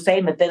have the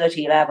same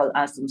ability level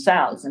as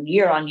themselves. And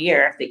year on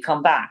year, they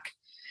come back.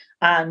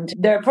 And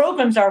their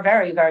programs are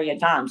very, very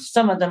advanced.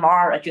 Some of them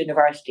are at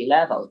university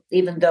level,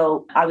 even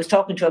though I was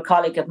talking to a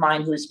colleague of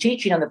mine who was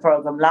teaching on the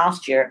program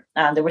last year,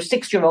 and there were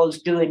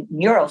 6-year-olds doing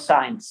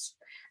neuroscience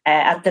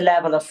at the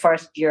level of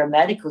first-year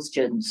medical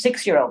students,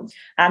 6-year-olds,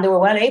 and they were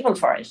well able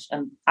for it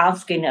and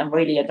asking them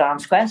really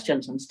advanced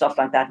questions and stuff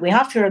like that. We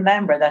have to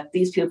remember that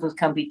these pupils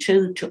can be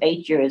 2 to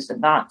 8 years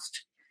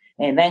advanced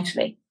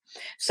mentally.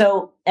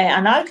 So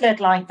an outlet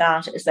like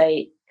that is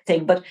a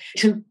thing, but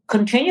to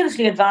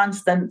continuously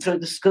advance them through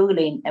the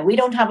schooling, and we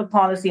don't have a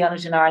policy on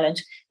it in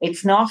Ireland,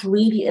 it's not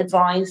really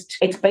advised.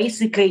 It's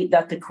basically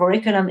that the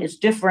curriculum is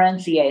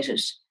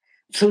differentiated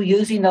through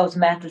using those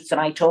methods that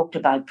I talked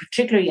about,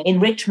 particularly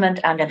enrichment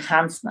and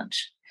enhancement.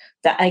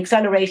 The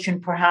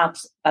acceleration,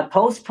 perhaps a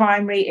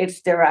post-primary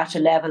if they're at a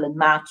level in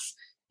maths,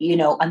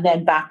 and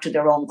then back to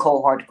their own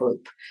cohort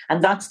group.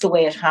 And that's the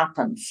way it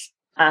happens.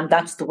 And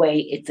that's the way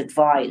it's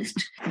advised.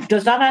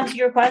 Does that answer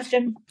your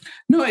question?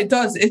 No, it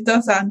does. It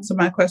does answer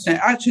my question.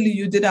 Actually,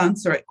 you did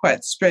answer it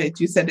quite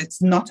straight. You said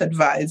it's not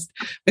advised,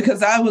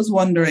 because I was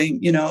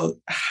wondering,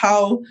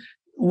 how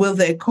will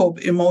they cope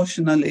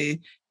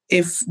emotionally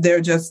if they're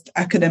just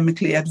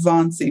academically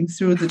advancing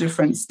through the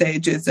different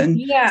stages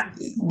and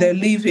they're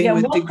leaving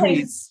with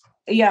degrees?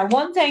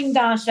 One thing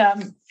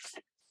that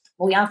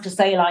we have to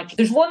say,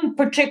 there's one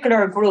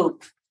particular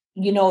group,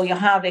 you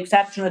have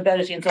exceptional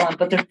ability and so on,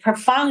 but they're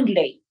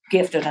profoundly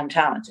gifted and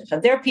talented.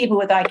 And they're people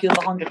with IQ of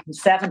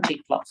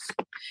 170 plus.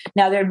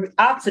 Now, they're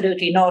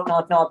absolutely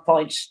 0.0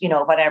 points,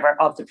 whatever,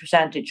 of the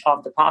percentage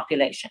of the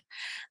population.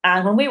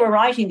 And when we were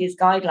writing these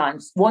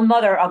guidelines, one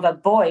mother of a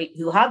boy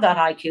who had that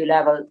IQ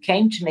level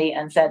came to me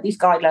and said, these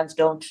guidelines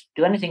don't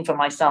do anything for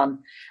my son.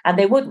 And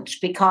they wouldn't,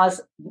 because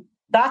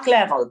that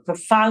level,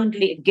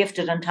 profoundly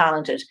gifted and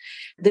talented,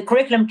 the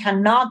curriculum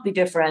cannot be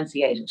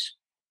differentiated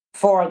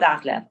for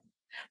that level.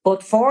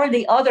 But for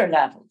the other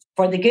levels,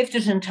 for the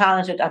gifted and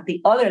talented at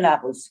the other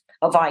levels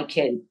of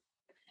IQ,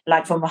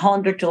 like from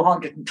 100 to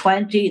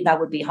 120, that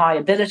would be high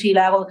ability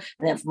level,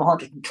 and then from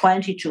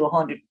 120 to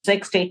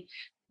 160,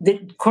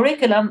 the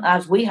curriculum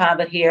as we have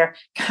it here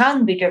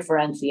can be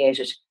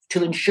differentiated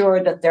to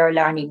ensure that their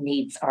learning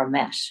needs are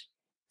met.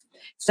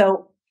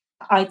 So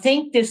I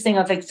think this thing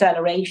of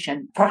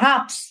acceleration,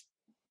 perhaps,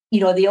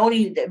 the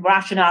only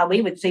rationale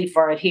we would see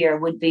for it here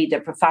would be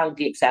the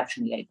profoundly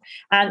exceptionally able.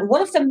 And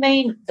one of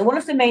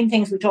the main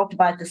things we talked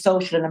about, the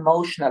social and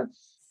emotional.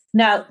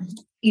 Now,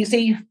 you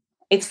see,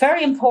 it's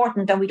very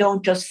important that we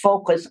don't just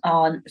focus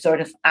on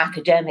sort of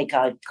academic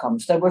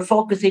outcomes, that we're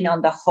focusing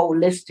on the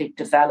holistic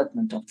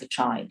development of the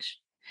child.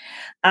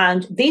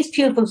 And these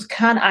pupils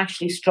can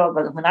actually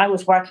struggle. When I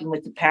was working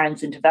with the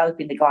parents in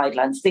developing the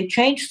guidelines, they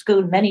changed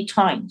school many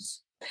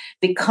times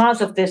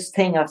because of this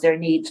thing of their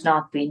needs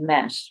not being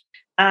met.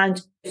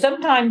 And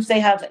sometimes they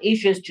have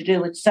issues to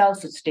do with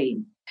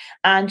self-esteem,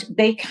 and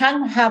they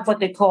can have what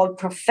they call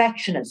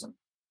perfectionism.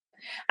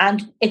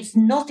 And it's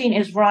nothing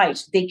is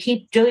right. They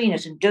keep doing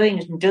it and doing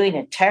it and doing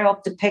it. Tear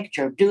up the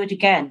picture, do it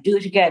again, do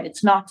it again.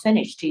 It's not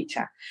finished,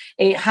 teacher.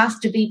 It has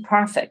to be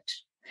perfect.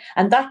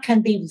 And that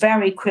can be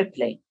very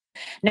crippling.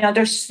 Now,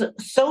 their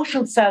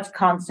social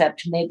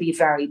self-concept may be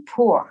very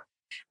poor.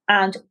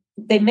 And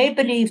they may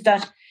believe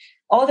that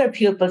other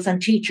pupils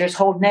and teachers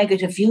hold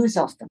negative views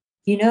of them,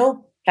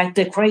 like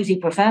the crazy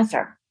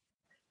professor,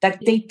 that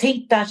they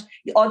think that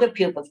the other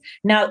pupils.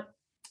 Now,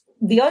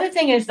 the other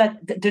thing is that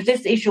there's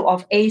this issue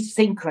of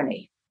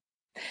asynchrony.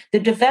 The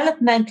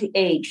developmental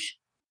age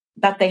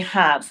that they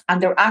have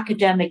and their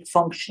academic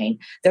functioning,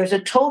 there's a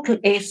total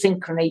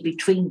asynchrony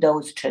between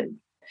those two.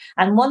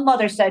 And one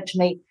mother said to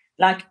me,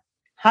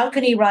 how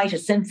can he write a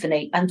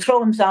symphony and throw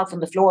himself on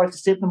the floor at the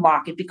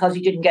supermarket because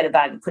he didn't get a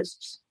bag of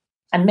crisps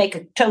and make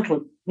a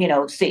total,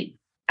 scene?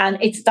 And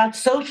it's that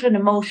social and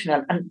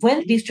emotional. And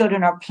when these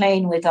children are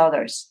playing with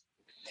others,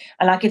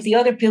 and if the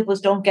other pupils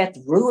don't get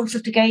the rules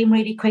of the game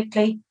really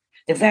quickly,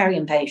 they're very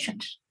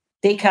impatient.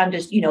 They can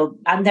just,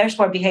 and there's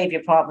where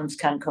behavior problems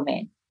can come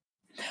in.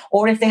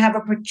 Or if they have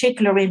a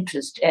particular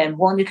interest,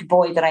 one little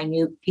boy that I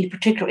knew, he had a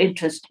particular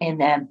interest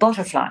in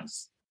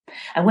butterflies.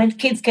 And when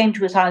kids came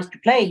to his house to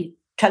play,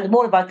 tell them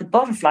all about the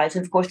butterflies,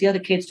 and of course the other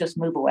kids just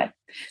move away.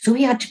 So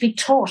he had to be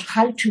taught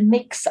how to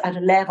mix at a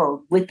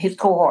level with his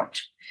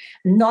cohort,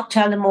 not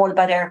tell them all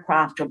about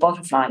aircraft or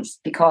butterflies,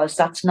 because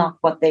that's not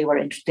what they were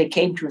interested. They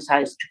came to his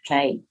house to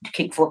play, to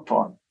kick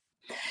football.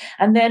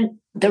 And then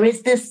there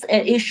is this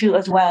issue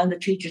as well, and the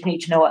teachers need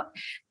to know,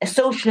 a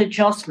social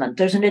adjustment.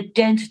 There's an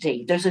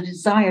identity. There's a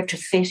desire to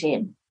fit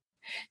in.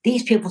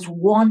 These pupils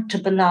want to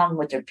belong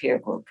with their peer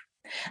group.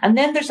 And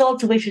then there's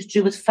also issues to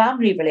do with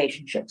family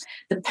relationships.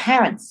 The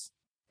parents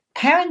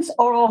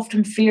are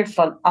often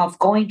fearful of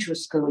going to a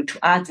school to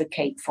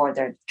advocate for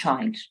their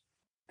child.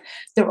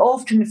 They're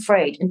often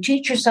afraid. And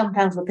teachers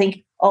sometimes will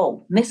think,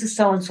 oh, Mrs.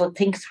 So-and-so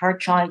thinks her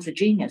child's a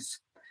genius.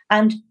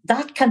 And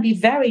that can be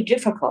very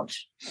difficult.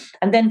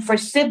 And then for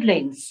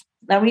siblings,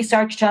 now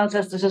research tells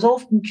us there's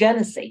often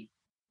jealousy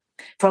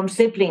from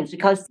siblings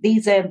because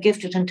these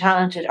gifted and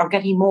talented are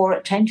getting more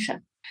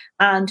attention.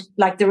 And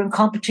they're in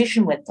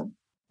competition with them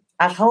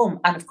at home.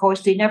 And of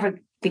course, they never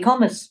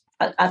become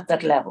at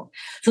that level.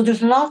 So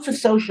there's lots of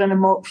social and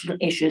emotional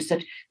issues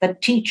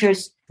that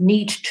teachers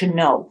need to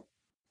know.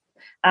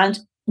 And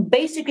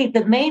basically,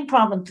 the main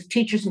problem that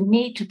teachers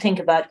need to think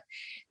about,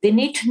 They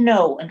need to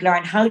know and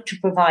learn how to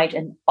provide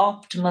an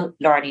optimal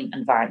learning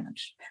environment,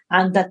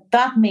 and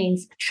that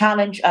means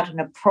challenge at an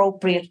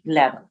appropriate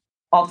level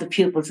of the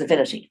pupil's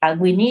ability. And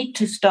we need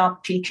to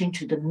stop teaching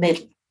to the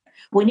middle.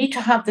 We need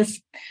to have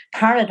this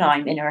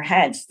paradigm in our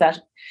heads that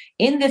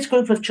in this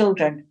group of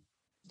children,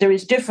 there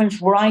is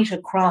difference right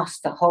across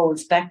the whole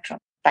spectrum.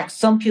 Like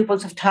some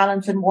pupils have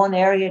talents in one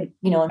area,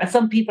 and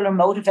some people are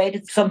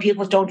motivated. Some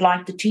pupils don't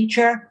like the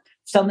teacher.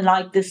 Some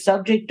like this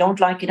subject, don't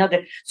like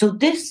another. So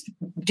this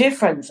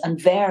difference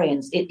and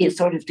variance is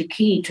sort of the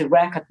key to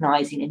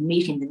recognizing and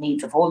meeting the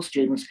needs of all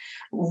students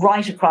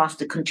right across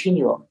the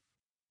continuum.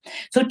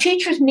 So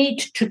teachers need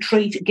to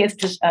treat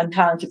gifted and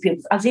talented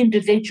pupils as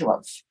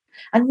individuals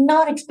and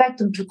not expect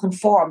them to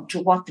conform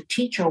to what the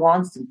teacher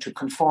wants them to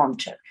conform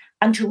to,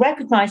 and to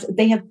recognize that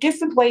they have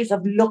different ways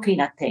of looking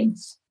at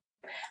things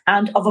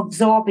and of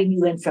absorbing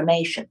new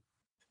information.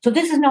 So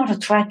this is not a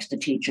threat to the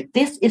teacher.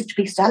 This is to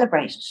be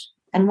celebrated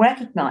and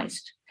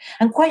recognized.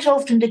 And quite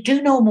often they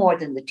do know more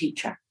than the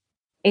teacher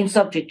in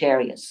subject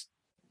areas.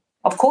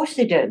 Of course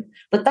they do,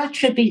 but that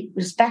should be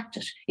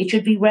respected. It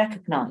should be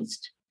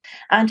recognized.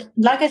 And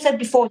like I said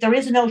before, there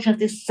is a notion of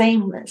this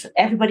sameness,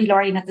 everybody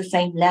learning at the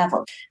same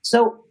level.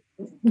 So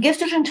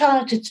gifted and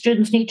talented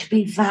students need to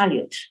be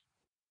valued,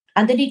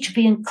 and they need to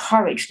be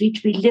encouraged, need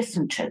to be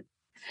listened to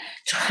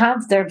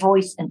have their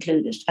voice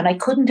included. And I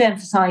couldn't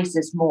emphasize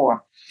this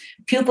more.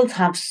 Pupils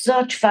have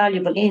such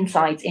valuable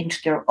insights into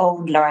their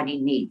own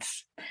learning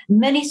needs.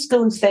 Many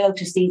schools fail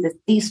to see that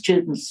these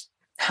students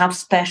have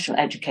special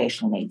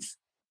educational needs.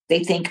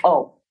 They think,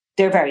 oh,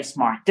 they're very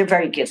smart, they're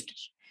very gifted.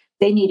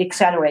 They need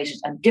accelerated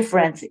and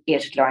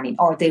differentiated learning,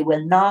 or they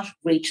will not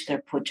reach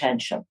their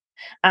potential.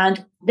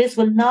 And this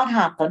will not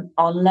happen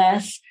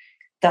unless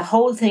the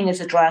whole thing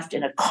is addressed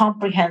in a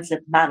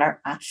comprehensive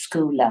manner at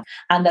school level,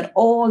 and that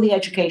all the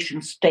education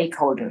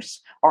stakeholders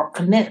are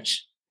committed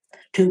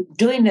to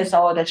doing this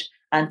audit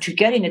and to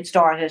getting it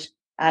started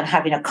and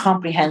having a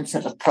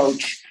comprehensive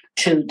approach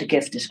to the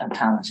gifted and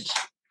talented.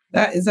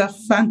 That is a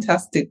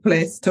fantastic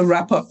place to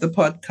wrap up the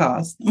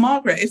podcast.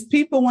 Margaret, if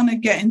people want to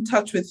get in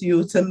touch with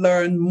you to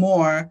learn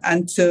more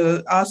and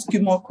to ask you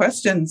more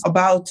questions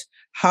about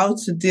how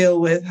to deal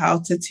with, how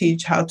to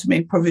teach, how to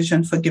make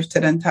provision for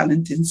gifted and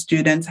talented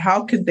students,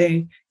 how could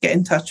they get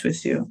in touch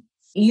with you?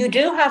 You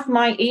do have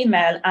my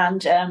email,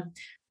 and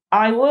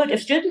I would,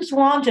 if students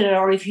wanted it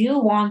or if you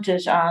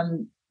wanted,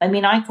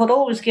 I could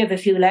always give a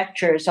few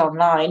lectures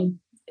online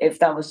if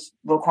that was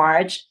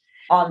required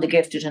on the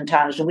gifted and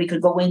talented. We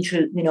could go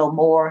into,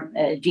 more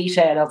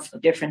detail of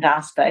different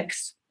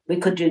aspects. We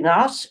could do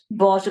that.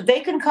 But they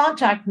can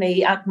contact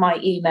me at my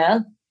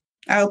email.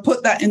 I'll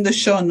put that in the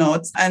show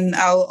notes, and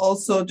I'll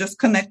also just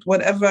connect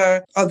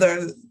whatever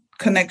other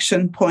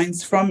connection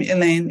points from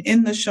Elaine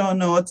in the show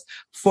notes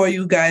for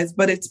you guys.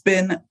 But it's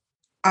been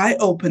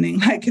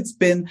eye-opening. I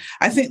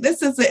think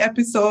this is the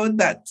episode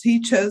that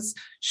teachers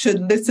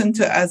should listen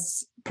to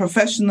as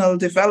professional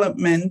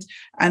development,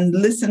 and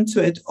listen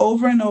to it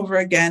over and over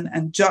again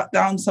and jot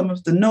down some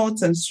of the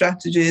notes and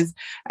strategies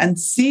and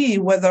see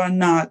whether or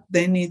not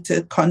they need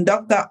to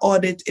conduct that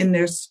audit in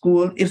their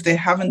school if they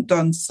haven't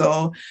done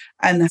so,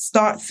 and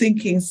start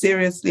thinking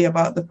seriously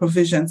about the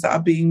provisions that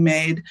are being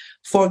made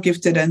for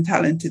gifted and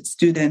talented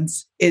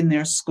students in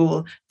their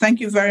school. Thank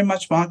you very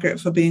much, Margaret,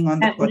 for being on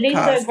the podcast.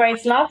 Lisa,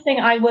 Grace, last thing,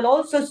 I will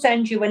also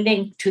send you a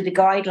link to the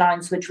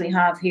guidelines which we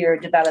have here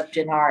developed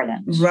in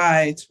Ireland.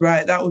 Right.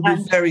 That would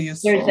be very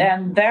useful. There's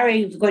a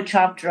very good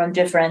chapter on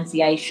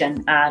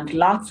differentiation and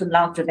lots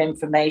of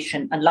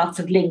information and lots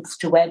of links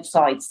to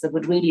websites that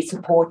would really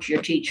support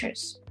your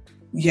teachers.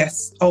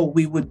 Yes. Oh,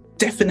 we would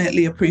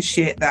definitely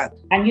appreciate that.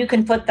 And you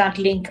can put that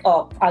link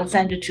up. I'll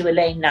send it to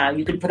Elaine now.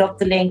 You can put up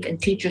the link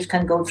and teachers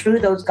can go through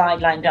those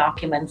guideline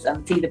documents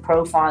and see the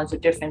profiles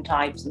of different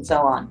types and so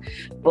on.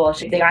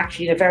 But they're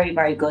actually very,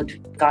 very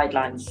good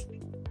guidelines.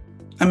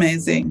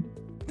 Amazing.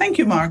 Thank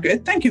you,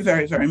 Margaret. Thank you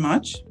very, very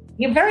much.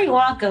 You're very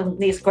welcome,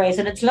 Miss Grace.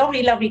 And it's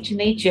lovely to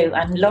meet you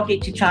and lovely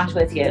to chat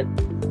with you.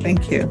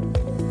 Thank you.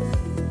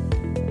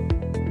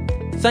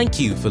 Thank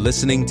you for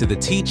listening to the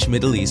Teach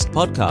Middle East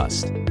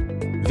podcast.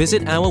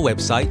 Visit our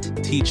website,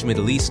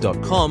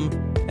 teachmiddleeast.com,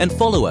 and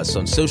follow us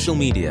on social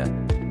media.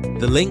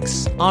 The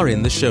links are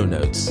in the show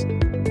notes.